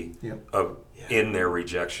humility Yep. of Yeah. in their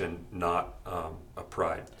rejection, not a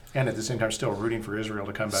pride. And at the same time, still rooting for Israel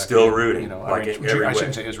to come back. Still in, rooting, You know, like I, in mean, every I way.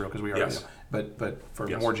 shouldn't say Israel because we are, Yes. you know, but for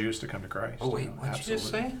Yes. more Jews to come to Christ. Oh wait, you know, what did you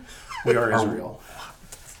just absolutely. say? We are Israel.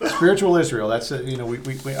 Spiritual Israel. That's a, you know,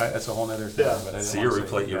 that's a whole other thing. Yeah. But I didn't See want your, to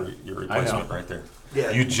say it. your I replacement know. right there. Yeah.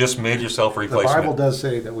 You just made yourself a The replacement. Bible does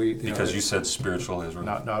say that we, because you it's said spiritual Israel.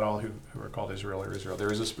 not all who are called Israel are Israel.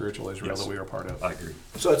 There is a spiritual Israel Yes. that we are part of. I agree.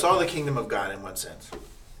 So it's all the kingdom of God in one sense.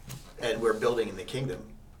 And we're building in the kingdom.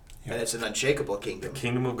 Yeah. And it's an unshakable kingdom.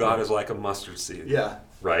 Kingdom of God is like a mustard seed. Yeah.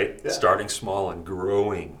 Right? Yeah. Starting small and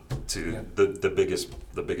growing to Yeah. the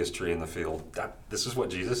biggest tree in the field. This is what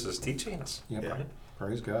Jesus is teaching us. Yep. Yeah.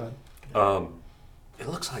 Praise God. It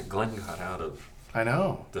looks like Glenn got out of I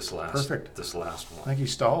know. this last Perfect. this last I one. think he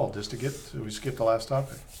stalled just to get to, we skipped the last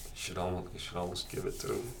topic. You should almost give it to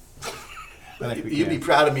him. I think we You'd be can.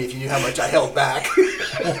 proud of me if you knew how much I held back.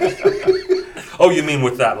 Oh, you mean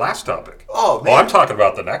with that last topic? Oh, man. I'm talking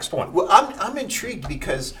about the next one. Well, I'm intrigued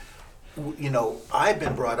because, you know, I've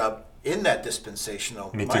been brought up in that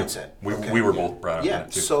dispensational Me too. mindset. We were both brought up in Yeah,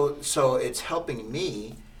 it too. so it's helping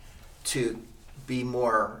me to be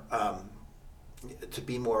more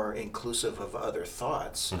inclusive of other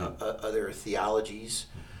thoughts, other theologies,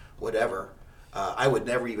 whatever. I would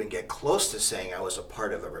never even get close to saying I was a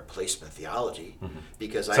part of a replacement theology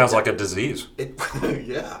because Sounds like a disease. it.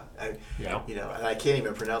 Yeah, Yeah. you know, and I can't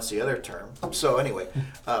even pronounce the other term. So anyway,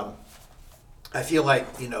 I feel like,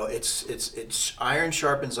 you know, it's iron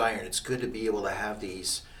sharpens iron. It's good to be able to have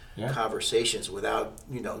these Yeah. conversations without,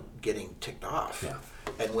 you know, getting ticked off. Yeah.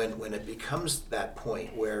 And when it becomes that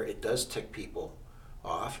point where it does tick people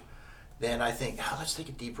off, then I think, let's take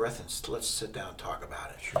a deep breath and let's sit down and talk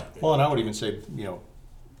about it. Sure. Well, and I would even say, you know,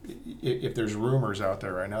 if there's rumors out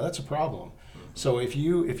there right now, that's a problem. So if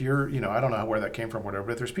you're, you know, I don't know where that came from, whatever,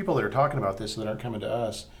 but if there's people that are talking about this that aren't coming to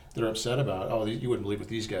us, that are upset about, you wouldn't believe what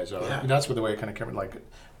these guys are. Yeah. And that's what the way it kind of came, like,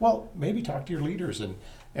 well, maybe talk to your leaders and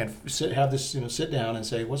have this, you know, sit down and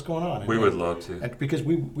say, what's going on? And, We would love to. and because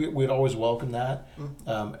we'd always welcome that.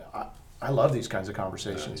 I love these kinds of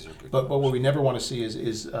conversations, these are good but what we never want to see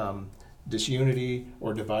is disunity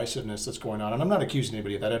or divisiveness that's going on. And I'm not accusing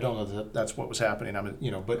anybody of that. I don't know that that's what was happening.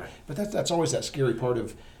 But that's always that scary part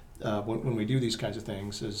of when we do these kinds of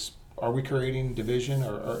things is, are we creating division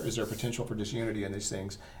or is there potential for disunity in these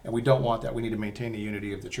things? And we don't want that. We need to maintain the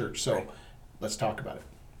unity of the church. So let's talk about it.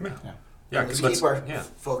 Yeah. Yeah. Yeah, Let's 'cause keep our yeah.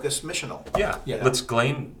 focus missional. Yeah. Yeah. Let's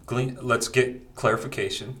let's get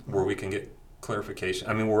clarification where we can get clarification.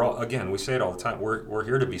 I mean, we're all, again, we say it all the time. We're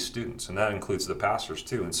here to be students, and that includes the pastors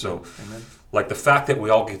too. And so, Amen. like the fact that we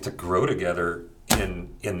all get to grow together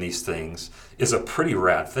in these things is a pretty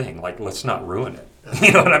rad thing. Like, let's not ruin it.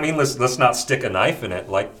 You know what I mean? Let's not stick a knife in it.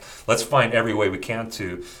 Like, let's find every way we can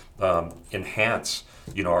to enhance,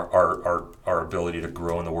 you know, our ability to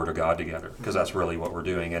grow in the Word of God together, because that's really what we're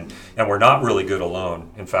doing. And we're not really good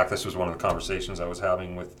alone. In fact, this was one of the conversations I was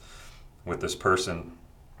having with this person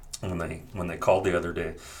when they called the other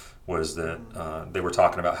day, was that they were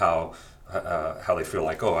talking about how they feel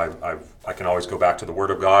like, I can always go back to the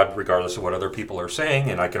Word of God regardless of what other people are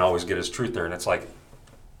saying, and I can always get His truth there. And it's like,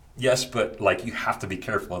 yes, but like you have to be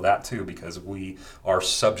careful of that too, because we are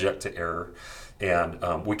subject to error,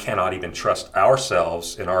 and we cannot even trust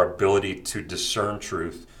ourselves in our ability to discern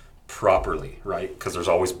truth properly, right? Because there's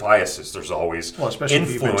always biases, there's always especially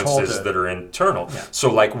if you've been told influences to- that are internal. Yeah.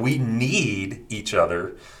 So like we need each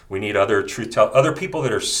other. We need other other people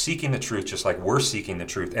that are seeking the truth just like we're seeking the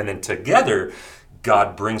truth. And then together,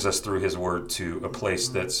 God brings us through His Word to a place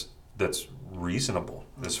that's reasonable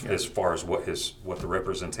as far as what the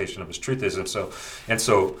representation of His truth is. And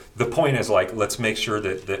so the point is, like, let's make sure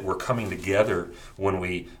that we're coming together when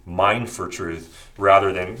we mine for truth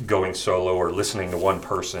rather than going solo or listening to one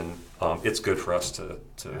person. It's good for us to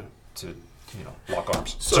lock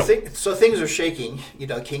arms. So things are shaking, you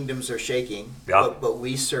know, kingdoms are shaking, Yeah. but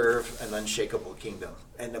we serve an unshakable kingdom,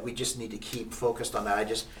 and that we just need to keep focused on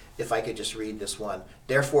that. If I could just read this one.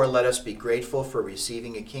 Therefore, let us be grateful for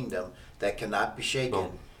receiving a kingdom that cannot be shaken,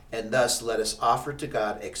 Boom. and thus let us offer to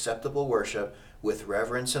God acceptable worship with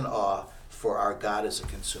reverence and awe, for our God is a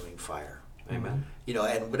consuming fire. Amen. You know,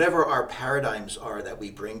 and whatever our paradigms are that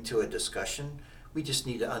we bring to a discussion, we just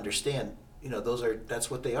need to understand, you know,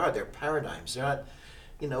 that's what they are. They're paradigms. They're not,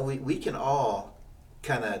 you know, we can all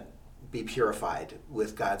kind of be purified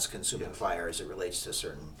with God's consuming fire as it relates to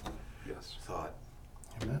certain Yes. thought.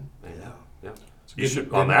 Amen. Amen. Yeah. good- You should.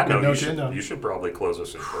 good- On that good note, note to end on. you should probably close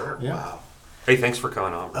us in prayer. Yeah. Wow. Hey, thanks for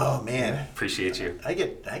coming on. bro. Oh man, Appreciate you. I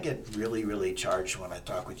get really, really charged when I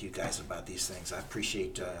talk with you guys about these things. I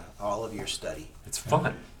appreciate all of your study. It's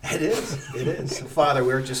fun. It is. It is. Father,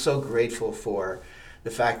 we're just so grateful for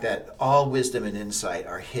the fact that all wisdom and insight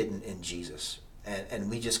are hidden in Jesus. And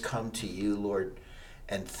we just come to you, Lord,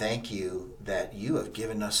 and thank you that you have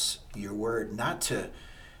given us your word, not to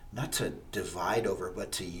divide over,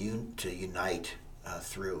 but to unite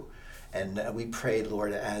through. And we pray,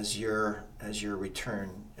 Lord, as your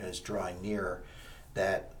return is drawing nearer,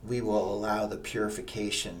 that we will allow the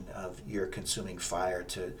purification of your consuming fire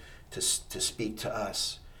to speak to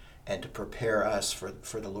us and to prepare us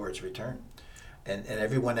for the Lord's return. And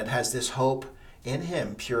everyone that has this hope in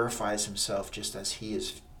him purifies himself just as he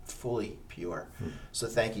is fully pure. So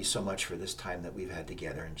thank you so much for this time that we've had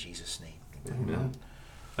together in Jesus' name. Amen.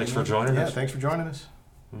 Thanks for joining us. Thanks for joining us.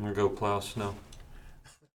 I'm going to go plow snow.